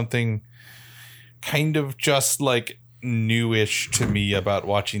there is something kind of just like newish to me about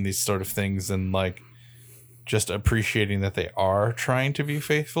watching these sort of things, and like just appreciating that they are trying to be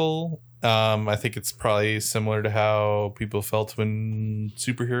faithful. I think it's probably similar to how people felt when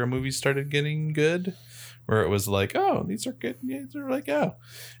superhero movies started getting good, where it was like, oh, these are good. Yeah, they're like, oh.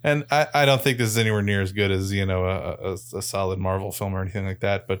 And I don't think this is anywhere near as good as, you know, a solid Marvel film or anything like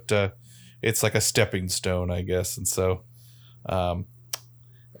that. But it's like a stepping stone, I guess. And so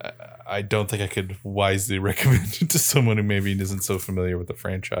I don't think I could wisely recommend it to someone who maybe isn't so familiar with the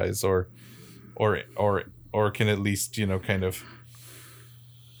franchise or can at least, you know, kind of.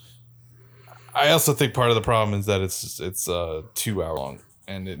 I also think part of the problem is that it's 2 hour long,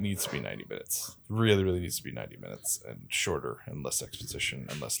 and it needs to be 90 minutes. It really, really needs to be 90 minutes and shorter and less exposition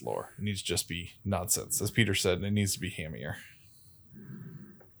and less lore. It needs to just be nonsense. As Peter said, it needs to be hammier.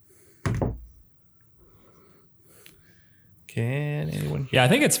 Can anyone? Yeah, I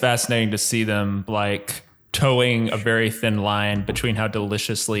think it's fascinating to see them like towing a very thin line between how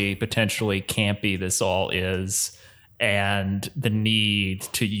deliciously potentially campy this all is and the need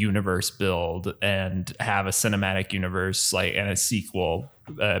to universe build and have a cinematic universe like and a sequel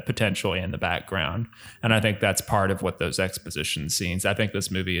potentially in the background. And I think that's part of what those exposition scenes. I think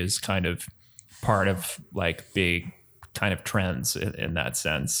this movie is kind of part of like big kind of trends in that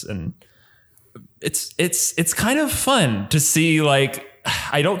sense. And it's kind of fun to see, like,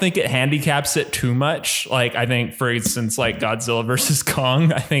 I don't think it handicaps it too much. Like, I think, for instance, like Godzilla versus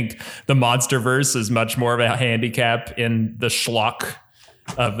Kong, I think the Monsterverse is much more of a handicap in the schlock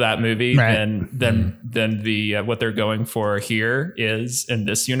of that movie than the what they're going for here is in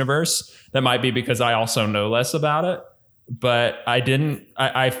this universe. That might be because I also know less about it. But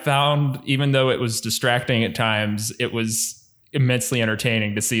I found, even though it was distracting at times, it was immensely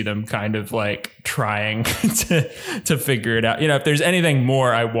entertaining to see them kind of like trying to figure it out. You know, if there's anything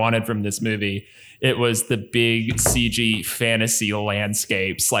more I wanted from this movie, it was the big CG fantasy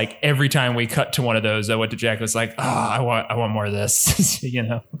landscapes. Like every time we cut to one of those, I went to Jack and was like, I want more of this, you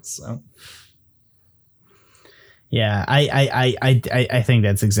know? So. Yeah, I think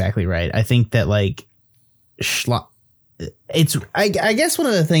that's exactly right. I think that like I guess one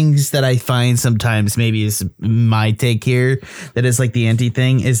of the things that I find sometimes maybe is my take here that is like the anti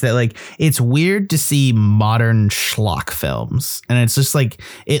thing is that like it's weird to see modern schlock films, and it's just like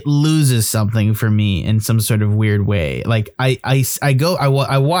it loses something for me in some sort of weird way. Like I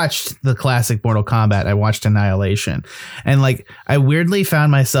watched the classic Mortal Kombat, I watched Annihilation, and like I weirdly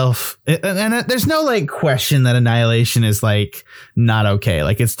found myself, and there's no like question that Annihilation is like not okay.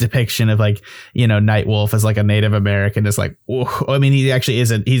 Like its depiction of like, you know, Nightwolf as like a Native American is like, whoa. I mean, he actually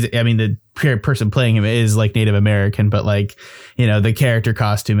isn't. The person playing him is like Native American, but like, you know, the character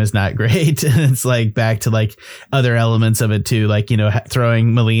costume is not great. And it's like back to like other elements of it too, like, you know,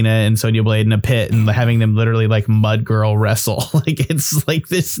 throwing Melina and Sonya Blade in a pit and having them literally like mud girl wrestle. Like it's like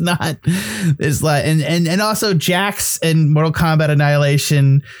this not it's like and also Jax and Mortal Kombat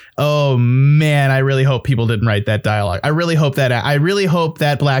Annihilation. Oh man, I really hope people didn't write that dialogue. I really hope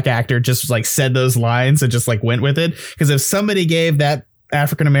that black actor just like said those lines and just like went with it, because if somebody gave that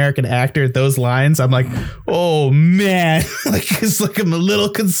African American actor, those lines, I'm like, oh man, like it's like I'm a little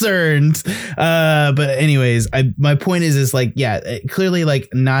concerned. But anyways, my point is like, yeah, clearly like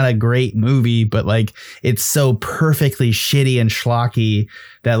not a great movie, but like it's so perfectly shitty and schlocky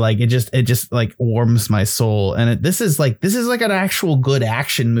that like it just like warms my soul. And this is like an actual good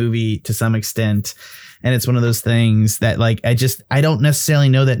action movie to some extent. And it's one of those things that like I don't necessarily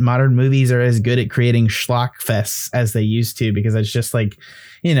know that modern movies are as good at creating schlock fests as they used to, because it's just like,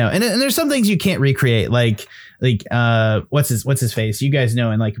 you know, and there's some things you can't recreate, like what's his face, you guys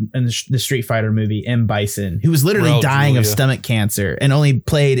know, in the Street Fighter movie, M. Bison, who was literally dying of stomach cancer and only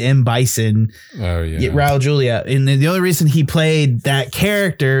played M. Bison. Oh yeah, Raul Julia. And the only reason he played that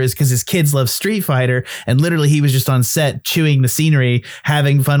character is because his kids love Street Fighter, and literally he was just on set chewing the scenery,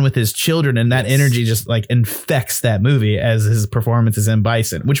 having fun with his children, and that energy just like infects that movie as his performance as M.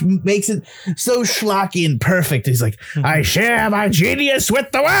 Bison, which makes it so schlocky and perfect. He's like, I share my genius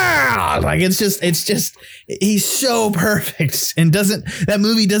with the world. Like it's just he's so perfect, and that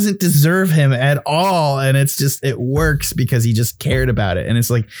movie doesn't deserve him at all. And it's just, it works because he just cared about it. And it's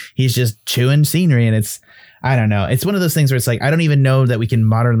like, he's just chewing scenery, and I don't know. It's one of those things where it's like, I don't even know that we can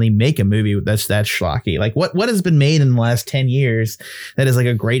modernly make a movie that's that schlocky. Like what has been made in the last 10 years that is like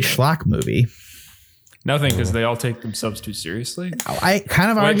a great schlock movie? Nothing, because they all take themselves too seriously. I kind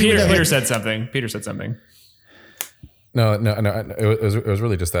of argue that Peter said something. Peter said something. No. It was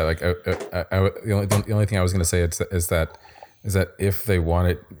really just that. Like, the only thing I was going to say is that if they want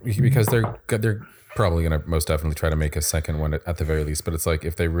it, because they're probably going to most definitely try to make a second one at the very least. But it's like,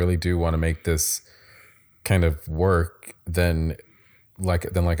 if they really do want to make this kind of work, then like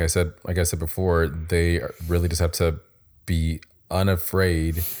I said before, they really just have to be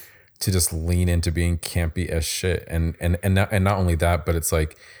unafraid to just lean into being campy as shit. And not only that, but it's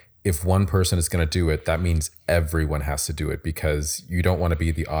like, if one person is going to do it, that means everyone has to do it, because you don't want to be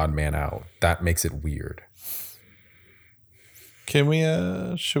the odd man out. That makes it weird. Can we,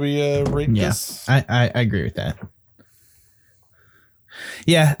 should we rate this? I agree with that.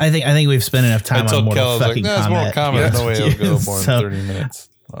 Yeah, I think we've spent enough time on Mortal fucking Kombat. Mortal Kombat. No way it'll go more than So- 30 minutes.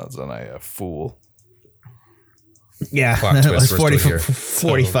 That's an I a fool. Yeah, Plot it twist, was we're still here.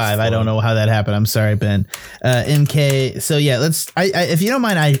 45. I don't know how that happened. I'm sorry, Ben. MK. So yeah, if you don't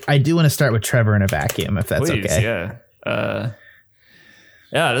mind, I do want to start with Trevor in a vacuum, if that's Please, okay. Yeah.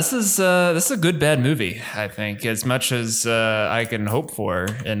 Yeah, this is a good bad movie, I think, as much as I can hope for.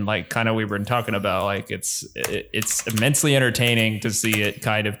 And like kind of we were talking about, like it's immensely entertaining to see it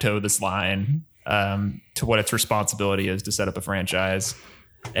kind of toe this line to what its responsibility is to set up a franchise.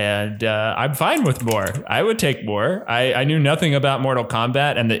 And I'm fine with more. I would take more. I knew nothing about Mortal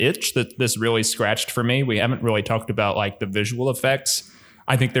Kombat, and the itch that this really scratched for me. We haven't really talked about like the visual effects.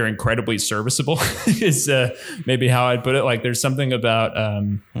 I think they're incredibly serviceable is maybe how I'd put it. Like there's something about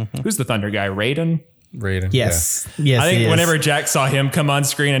who's the Thunder guy? Raiden? Yes. Yes. I think whenever Jack saw him come on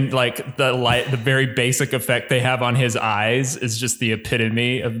screen, and like the very basic effect they have on his eyes is just the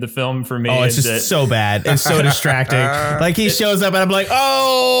epitome of the film for me. Oh, it's just so bad. It's so distracting. Like he shows up and I'm like,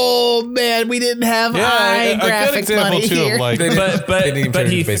 oh man, we didn't have eye graphics money here. Like, but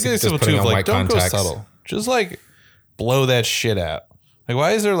he don't go subtle. Just like blow that shit out. Like,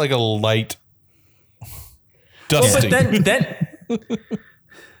 why is there like a light dusting? Well,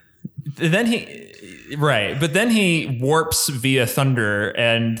 but then he warps via thunder,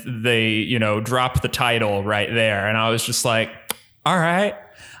 and they drop the title right there, and I was just like, all right,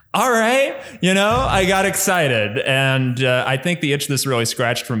 I got excited. And I think the itch this really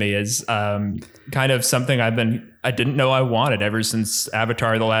scratched for me is kind of something I didn't know I wanted ever since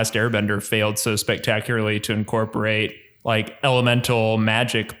Avatar: The Last Airbender failed so spectacularly to incorporate like elemental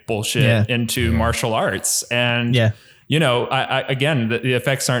magic bullshit into martial arts. And again, the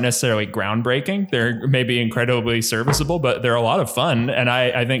effects aren't necessarily groundbreaking. They're maybe incredibly serviceable, but they're a lot of fun. And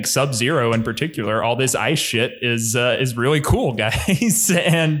I think Sub-Zero in particular, all this ice shit is really cool, guys.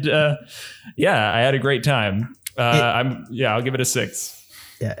 And I had a great time. I'll give it a 6.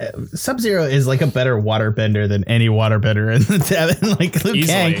 Yeah, Sub-Zero is like a better waterbender than any waterbender in the like Liu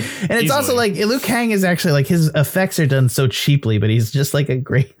Kang. And it's also like Liu Kang is actually like his effects are done so cheaply, but he's just like a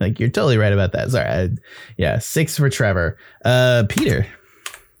great, like you're totally right about that. Sorry. 6 for Trevor. Peter.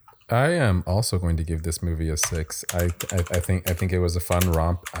 I am also going to give this movie a 6. I think it was a fun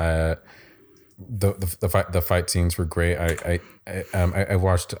romp. The fight scenes were great. I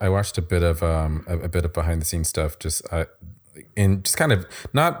watched a bit of behind the scenes stuff. Just kind of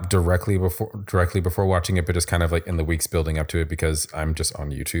not directly before watching it, but just kind of like in the weeks building up to it, because I'm just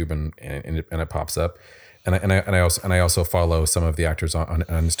on YouTube and it pops up. I also follow some of the actors on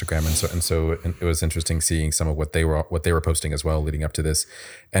Instagram, and so it was interesting seeing some of what they were posting as well leading up to this,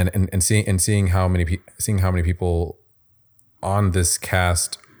 and seeing how many people on this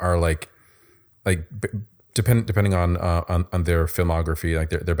cast are like depending on their filmography, like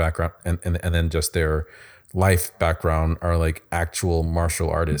their background, and then just their life background are like actual martial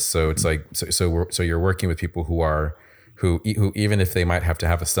artists. So it's like so you're working with people who even if they might have to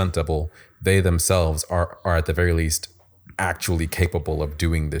have a stunt double, they themselves are at the very least actually capable of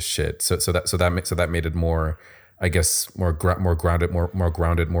doing this shit. So that made it more, I guess, more grounded,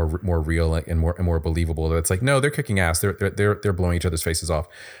 more real, and more believable. It's like, no, they're kicking ass. They're blowing each other's faces off.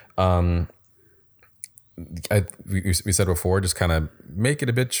 We said before, just kind of make it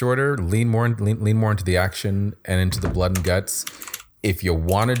a bit shorter, lean more into the action and into the blood and guts. If you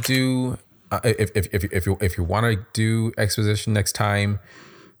want to do, if you want to do exposition next time,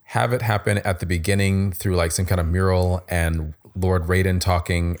 have it happen at the beginning through like some kind of mural and Lord Raiden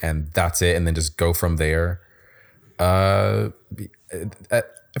talking, and that's it, and then just go from there. For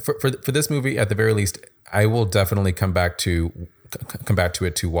this movie, at the very least, I will definitely come back to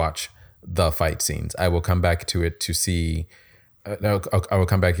it to watch the fight scenes. I will come back to it to see. I will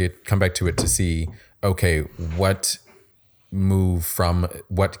come back to it to see. Okay, what move from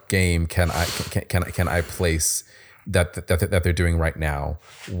what game can I place that they're doing right now?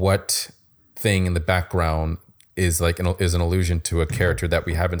 What thing in the background is an allusion to a character that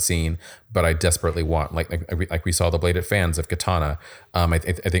we haven't seen, but I desperately want. Like we saw the bladed fans of Katana. I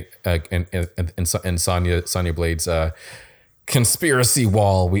think in Sonya Blade's conspiracy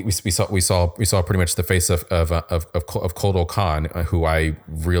wall, we saw pretty much the face of Kodo Khan, who I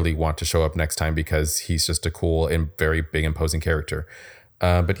really want to show up next time because he's just a cool and very big imposing character.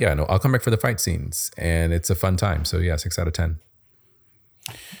 But yeah, no, I'll come back for the fight scenes, and it's a fun time. So yeah, 6 out of 10.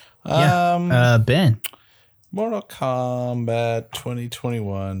 Ben. Mortal Kombat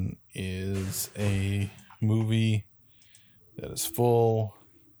 2021 is a movie that is full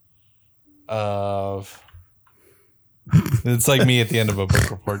of. It's like me at the end of a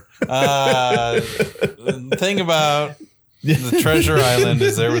book report. The thing about the Treasure Island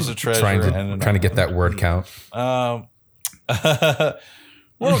is there was a treasure. Trying to get that word count.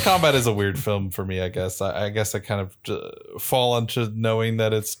 Mortal Kombat is a weird film for me, I guess. I guess I kind of fall into knowing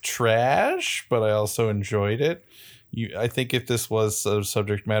that it's trash, but I also enjoyed it. I think if this was a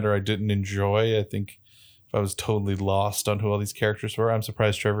subject matter I didn't enjoy, I think if I was totally lost on who all these characters were, I'm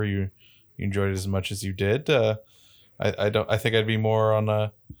surprised, Trevor, you enjoyed it as much as you did. I think I'd be more on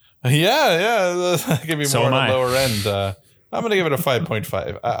a I could be more on the lower end. I'm gonna give it a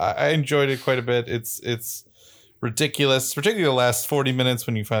 5.5. I enjoyed it quite a bit. It's ridiculous, particularly the last 40 minutes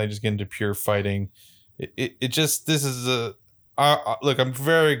when you finally just get into pure fighting. Look, I'm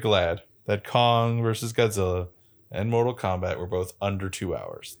very glad that Kong versus Godzilla and Mortal Kombat were both under 2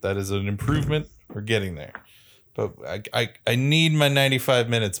 hours. That is an improvement. We're getting there. But I need my 95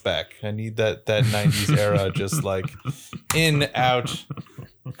 minutes back. I need that 90s era, just like in, out,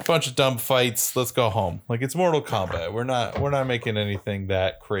 bunch of dumb fights. Let's go home. Like, it's Mortal Kombat. We're not making anything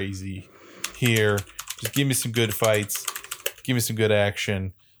that crazy here. Just give me some good fights. Give me some good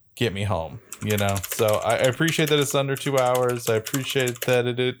action. Get me home. You know? So I appreciate that it's under 2 hours. I appreciate that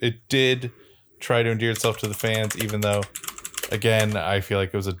it did try to endear itself to the fans, even though, again, I feel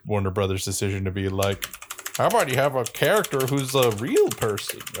like it was a Warner Brothers decision to be like, how about you have a character who's a real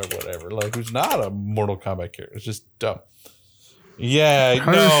person or whatever, like who's not a Mortal Kombat character? It's just dumb. Yeah,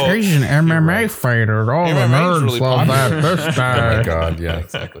 no. He's an MMA fighter. All the nerds really love that. This guy. Oh my god, yeah,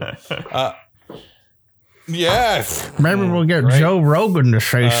 exactly. Yes. Maybe we'll get Joe Rogan to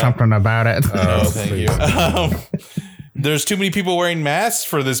say something about it. Oh, thank you. There's too many people wearing masks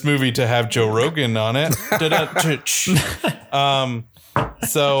for this movie to have Joe Rogan on it.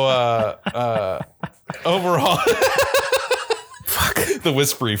 Overall, fuck, the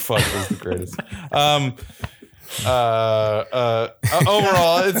whispery fuck was the greatest.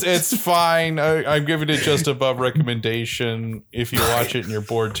 Overall, it's fine. I'm giving it just above recommendation. If you watch it and you're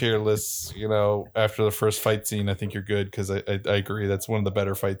bored tier lists, after the first fight scene, I think you're good, because I agree that's one of the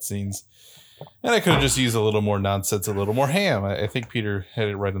better fight scenes. And I could have just used a little more nonsense, a little more ham. I think Peter had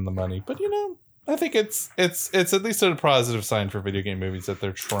it right on the money. But I think it's at least a positive sign for video game movies that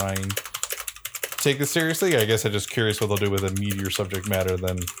they're trying to take this seriously. I guess I'm just curious what they'll do with a meatier subject matter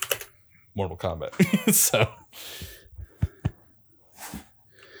than Mortal Kombat. So,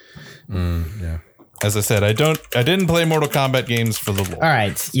 yeah. As I said, I didn't play Mortal Kombat games for the lore. All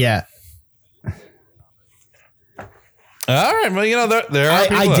right, yeah. All right. Well, you know, there are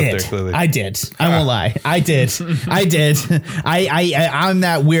people out there, clearly. I did. I won't lie. I did. I'm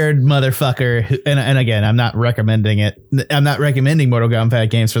that weird motherfucker. And again, I'm not recommending it. I'm not recommending Mortal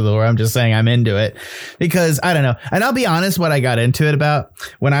Kombat games for the lore. I'm just saying I'm into it because I don't know. And I'll be honest, what I got into it about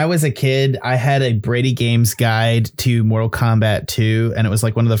when I was a kid, I had a Brady Games guide to Mortal Kombat 2. And it was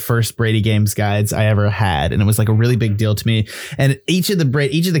like one of the first Brady Games guides I ever had. And it was like a really big deal to me. And each of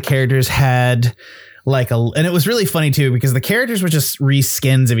the characters had and it was really funny too because the characters were just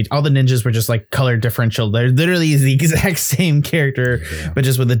reskins of all the ninjas were just like color differential. They're literally the exact same character, but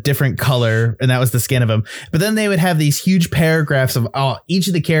just with a different color, and that was the skin of them. But then they would have these huge paragraphs of each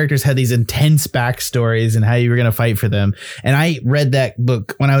of the characters had these intense backstories and how you were going to fight for them. And I read that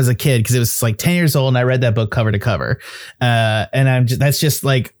book when I was a kid because it was like 10 years old, and I read that book cover to cover. And that's just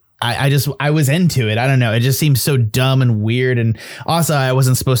like. I was into it. I don't know. It just seems so dumb and weird. And also I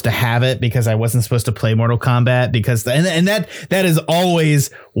wasn't supposed to have it because I wasn't supposed to play Mortal Kombat because and that is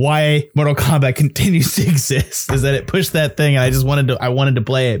always why Mortal Kombat continues to exist is that it pushed that thing. And I wanted to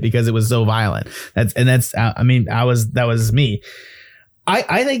play it because it was so violent. That was me.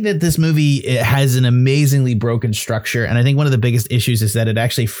 I think that this movie it has an amazingly broken structure. And I think one of the biggest issues is that it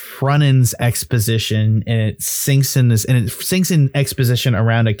actually front ends exposition and it sinks in exposition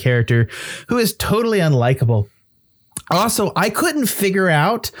around a character who is totally unlikable. Also, I couldn't figure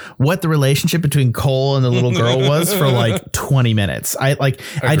out what the relationship between Cole and the little girl was for like 20 minutes. I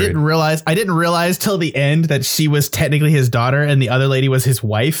didn't realize till the end that she was technically his daughter and the other lady was his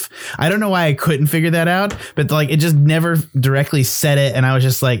wife. I don't know why I couldn't figure that out, but like it just never directly said it. And I was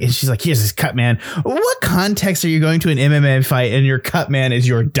just like, and she's like, here's this cut man. What context are you going to an MMA fight and your cut man is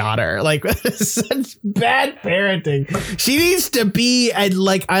your daughter? Like such bad parenting. She needs to be at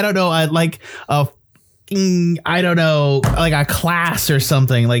like, I don't know, like a class or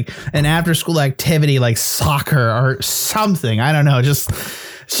something, like an after school activity like soccer or something. I don't know. Just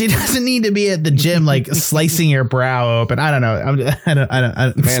she doesn't need to be at the gym like slicing your brow open. I don't know. I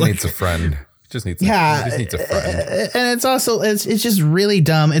don't. Man needs a friend. Just needs a friend. And it's also it's just really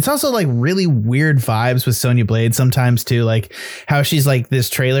dumb. It's also like really weird vibes with Sonya Blade sometimes too, like how she's like this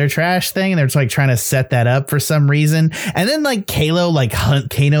trailer trash thing and they're just like trying to set that up for some reason. And then like Kano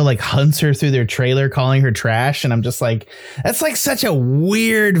hunts her through their trailer calling her trash, and I'm just like, that's like such a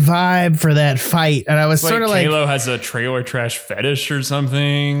weird vibe for that fight. And I was sort of like, Kano has a trailer trash fetish or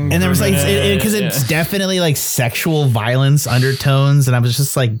something. And there was like because it's definitely like sexual violence undertones, and I was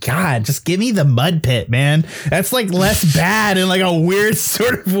just like, God, just give me the mud pit, man. That's like less bad in like a weird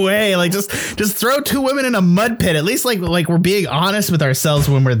sort of way. Like just throw two women in a mud pit. At least like we're being honest with ourselves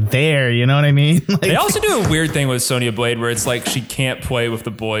when we're there. You know what I mean? Like, they also do a weird thing with Sonya Blade where it's like she can't play with the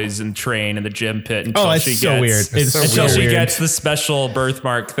boys and train in the gym pit until she gets the special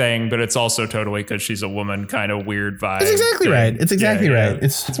birthmark thing. But it's also totally because she's a woman, kind of weird vibe. It's exactly right. It's exactly right.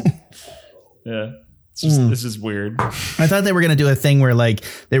 It's yeah. This is weird. I thought they were going to do a thing where like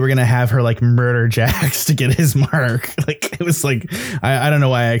they were going to have her like murder Jax to get his mark. Like it was like, I don't know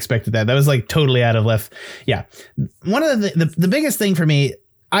why I expected that. That was like totally out of left. Yeah. One of the biggest thing for me,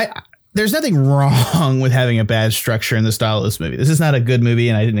 there's nothing wrong with having a bad structure in the style of this movie. This is not a good movie,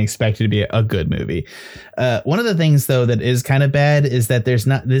 and I didn't expect it to be a good movie. One of the things though that is kind of bad is that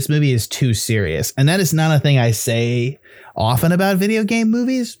this movie is too serious. And that is not a thing I say often about video game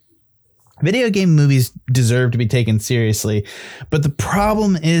movies. Video game movies deserve to be taken seriously, but the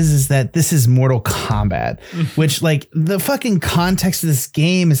problem is that this is Mortal Kombat, which like the fucking context of this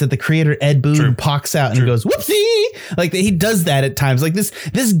game is that the creator Ed Boon pops out and goes whoopsie, like he does that at times. Like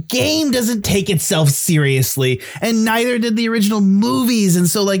this game doesn't take itself seriously, and neither did the original movies, and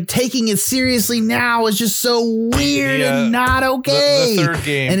so like taking it seriously now is just so weird and not okay. The third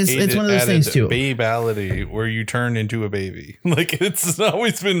game, and it's one of those things too. Babality, where you turn into a baby. Like it's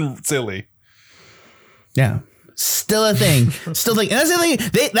always been silly. Yeah. Still a thing. Still like, and that's the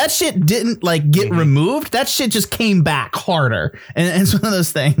thing. That shit didn't like get removed. That shit just came back harder. And it's one of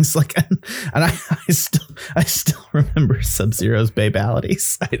those things. Like, and I still remember Sub-Zero's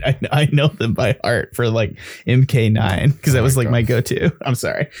babalities. I know them by heart for like MK9 because that was like my go-to. I'm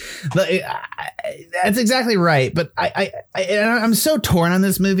sorry. But that's exactly right. But I'm so torn on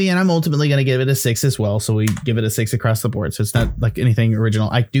this movie, and I'm ultimately going to give it a 6 as well. So we give it a 6 across the board. So it's not like anything original.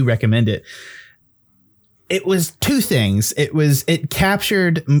 I do recommend it. It was two things. It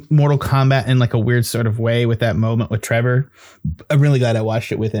captured Mortal Kombat in like a weird sort of way with that moment with Trevor. I'm really glad I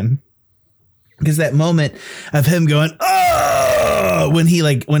watched it with him, because that moment of him going, oh, when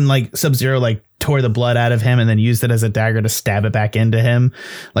Sub-Zero like tore the blood out of him and then used it as a dagger to stab it back into him.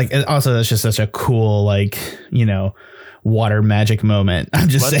 Like, also that's just such a cool, like, you know, water magic moment. I'm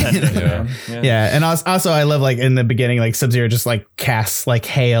just saying. Yeah. And also I love like in the beginning, like Sub-Zero just like casts like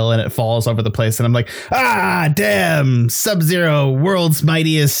hail and it falls over the place. And I'm like, damn, Sub-Zero, world's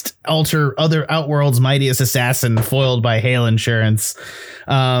mightiest Outworld's mightiest assassin foiled by hail insurance.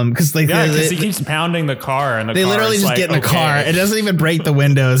 Because because he keeps pounding the car and they literally just get in the car. It doesn't even break the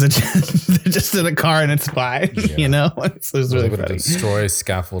windows. It's just in a car and it's fine. You know, it's really able to funny. destroy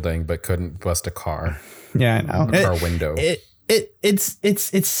scaffolding, but couldn't bust a car. Yeah, I know. Car window.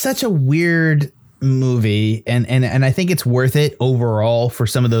 It's such a weird movie, and I think it's worth it overall for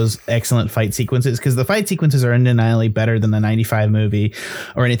some of those excellent fight sequences, because the fight sequences are undeniably better than the 95 movie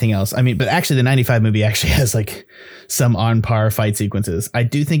or anything else. I mean, but actually the 95 movie actually has like some on par fight sequences. I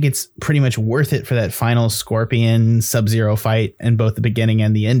do think it's pretty much worth it for that final Scorpion Sub-Zero fight in both the beginning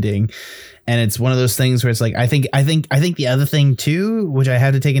and the ending. And it's one of those things where it's like, I think the other thing too, which I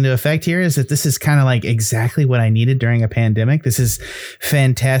have to take into effect here, is that this is kind of like exactly what I needed during a pandemic. This is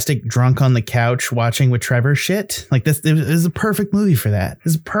fantastic drunk on the couch watching with Trevor shit. Like this is a perfect movie for that.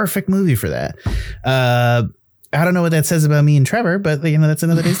 This is a perfect movie for that. I don't know what that says about me and Trevor, but you know, that's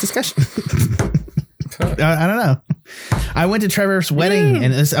another day's discussion. I don't know. I went to Trevor's wedding,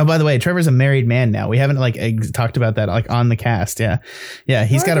 and by the way, Trevor's a married man now. We haven't like talked about that like on the cast. Yeah,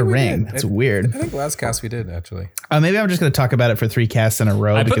 he's got a ring. That's weird. I think last cast we did actually. Maybe I'm just going to talk about it for 3 casts in a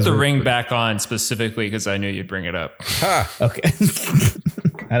row. I put the ring back on specifically because I knew you'd bring it up. Okay.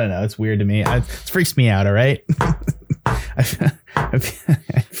 I don't know. It's weird to me. It freaks me out. All right.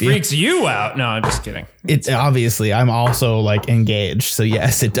 Freaks you out. No, I'm just kidding. It's obviously I'm also like engaged, so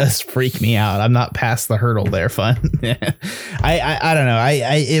yes, it does freak me out. I'm not past the hurdle there. Fun. I don't know.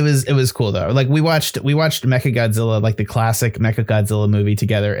 It was cool though. Like we watched Mechagodzilla, like the classic Mechagodzilla movie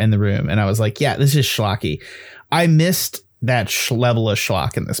together in the room, and I was like, yeah, this is schlocky. I missed that level of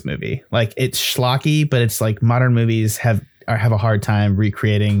schlock in this movie. Like it's schlocky, but it's like modern movies have a hard time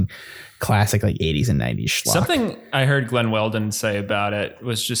recreating classic like 80s and 90s schlock. Something I heard Glenn Weldon say about it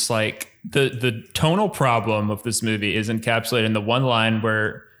was just like the tonal problem of this movie is encapsulated in the one line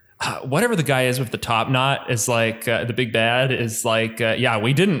where whatever the guy is with the top knot is like the big bad is like, yeah,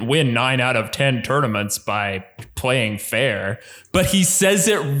 we didn't win 9 out of 10 tournaments by playing fair, but he says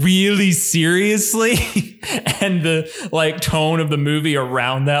it really seriously. And the like tone of the movie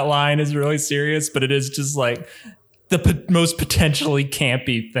around that line is really serious, but it is just like the most potentially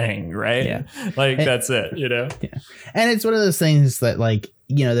campy thing, right? Yeah. Like that's it, you know? Yeah. And it's one of those things that like,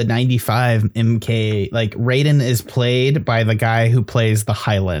 you know, the 95 MK, like Raiden is played by the guy who plays the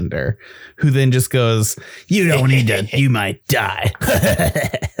Highlander, who then just goes, you don't need to, you might die.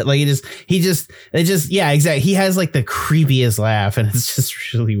 Like he just, yeah, exactly. He has like the creepiest laugh and it's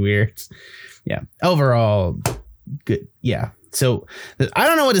just really weird. Yeah. Overall, good. Yeah. So I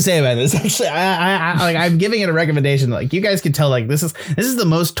don't know what to say about this. Actually, I'm giving it a recommendation. Like you guys can tell, like this is the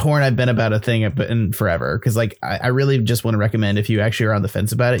most torn I've been about a thing in forever. Because like I really just want to recommend, if you actually are on the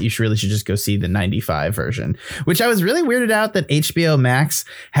fence about it, you should just go see the 95 version. Which I was really weirded out that HBO Max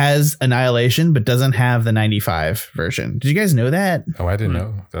has Annihilation but doesn't have the 95 version. Did you guys know that? Oh, I didn't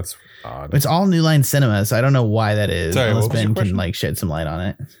know. That's odd. It's all New Line Cinema, so I don't know why that is. Sorry, unless Ben can like shed some light on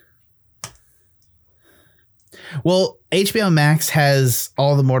it. Well, HBO Max has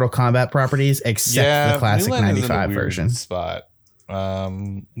all the Mortal Kombat properties except the classic 95 version. Spot.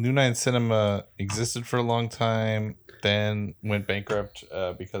 New Line Cinema existed for a long time, then went bankrupt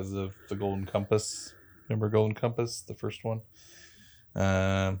because of the Golden Compass. Remember Golden Compass, the first one?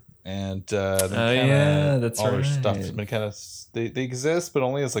 That's all their stuff has been kind of they exist, but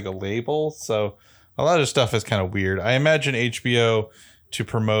only as like a label. So a lot of stuff is kind of weird. I imagine HBO to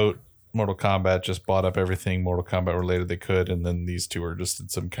promote Mortal Kombat just bought up everything Mortal Kombat related they could, and then these two are just in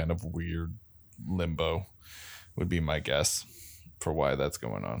some kind of weird limbo, would be my guess for why that's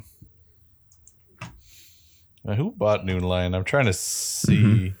going on. Now, who bought New Line? I'm trying to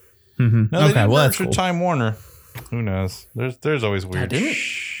see. No, they Okay, well, that's that's cool. Time Warner. Who knows? There's always weird. They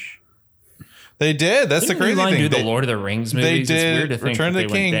did. That's the crazy New Line thing. do the Lord of the Rings movies? They did It's weird to think Return that of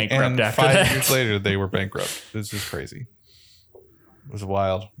the they King, went bankrupt and after 5 that. years later they were bankrupt. It's just crazy. It was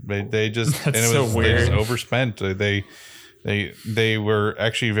wild. They just That's and it so was weird. They just overspent. They were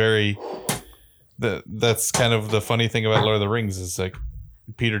actually very. That's kind of the funny thing about Lord of the Rings is like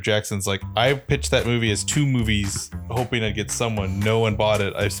Peter Jackson's like, I pitched that movie as 2 movies hoping I'd get someone. No one bought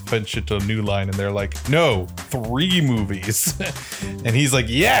it. I pitched it to a New Line and they're like, no, 3 movies. And he's like,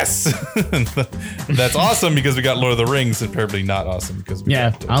 yes. That's awesome because we got Lord of the Rings, and probably not awesome because we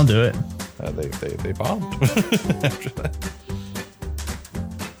got, I'll do it. they bombed after that.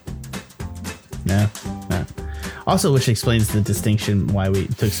 No. Also, which explains the distinction why we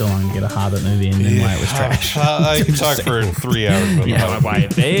took so long to get a Hobbit movie and then why it was trash. I can talk for 3 hours about that. Why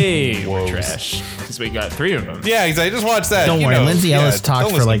they were trash. Because we got 3 of them. Yeah, I just watched that. Don't worry, Lindsay Ellis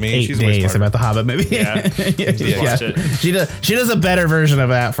talked for like 8 days about the Hobbit movie. Yeah. Watched it. She does a better version of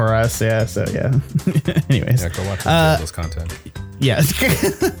that for us. Yeah, so yeah. Anyways. Yeah, go watch those content. Yeah.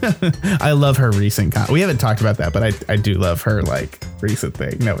 I love her recent we haven't talked about that, but I do love her like recent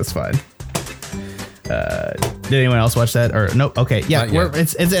thing. That was fun. Did anyone else watch that or nope? Okay, yeah,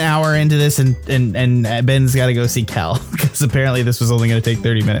 it's an hour into this, and Ben's got to go see Cal because apparently this was only going to take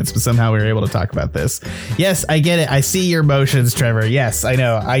 30 minutes, but somehow we were able to talk about this. Yes, I get it. I see your motions, Trevor. Yes, I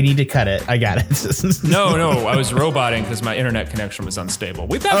know. I need to cut it. I got it. No, I was roboting because my internet connection was unstable.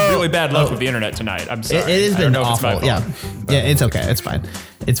 We've had really bad luck with the internet tonight. I'm sorry. It has been awful. Yeah, it's okay. It's fine.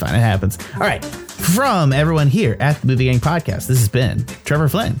 It's fine. It happens. All right. From everyone here at the Movie Gang Podcast, this has been Trevor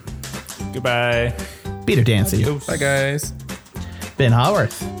Flynn. Goodbye. Peter Dancy. Bye, guys. Ben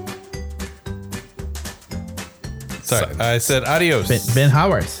Haworth. Sorry, I said adios. Ben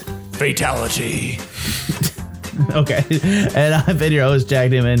Haworth. Fatality. Okay. And I've been your host, Jack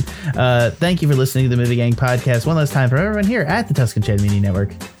Newman. Thank you for listening to the Movie Gang Podcast. One last time from everyone here at the Tuscan Shed Media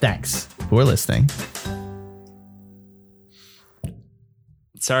Network. Thanks for listening.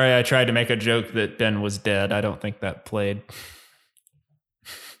 Sorry, I tried to make a joke that Ben was dead. I don't think that played.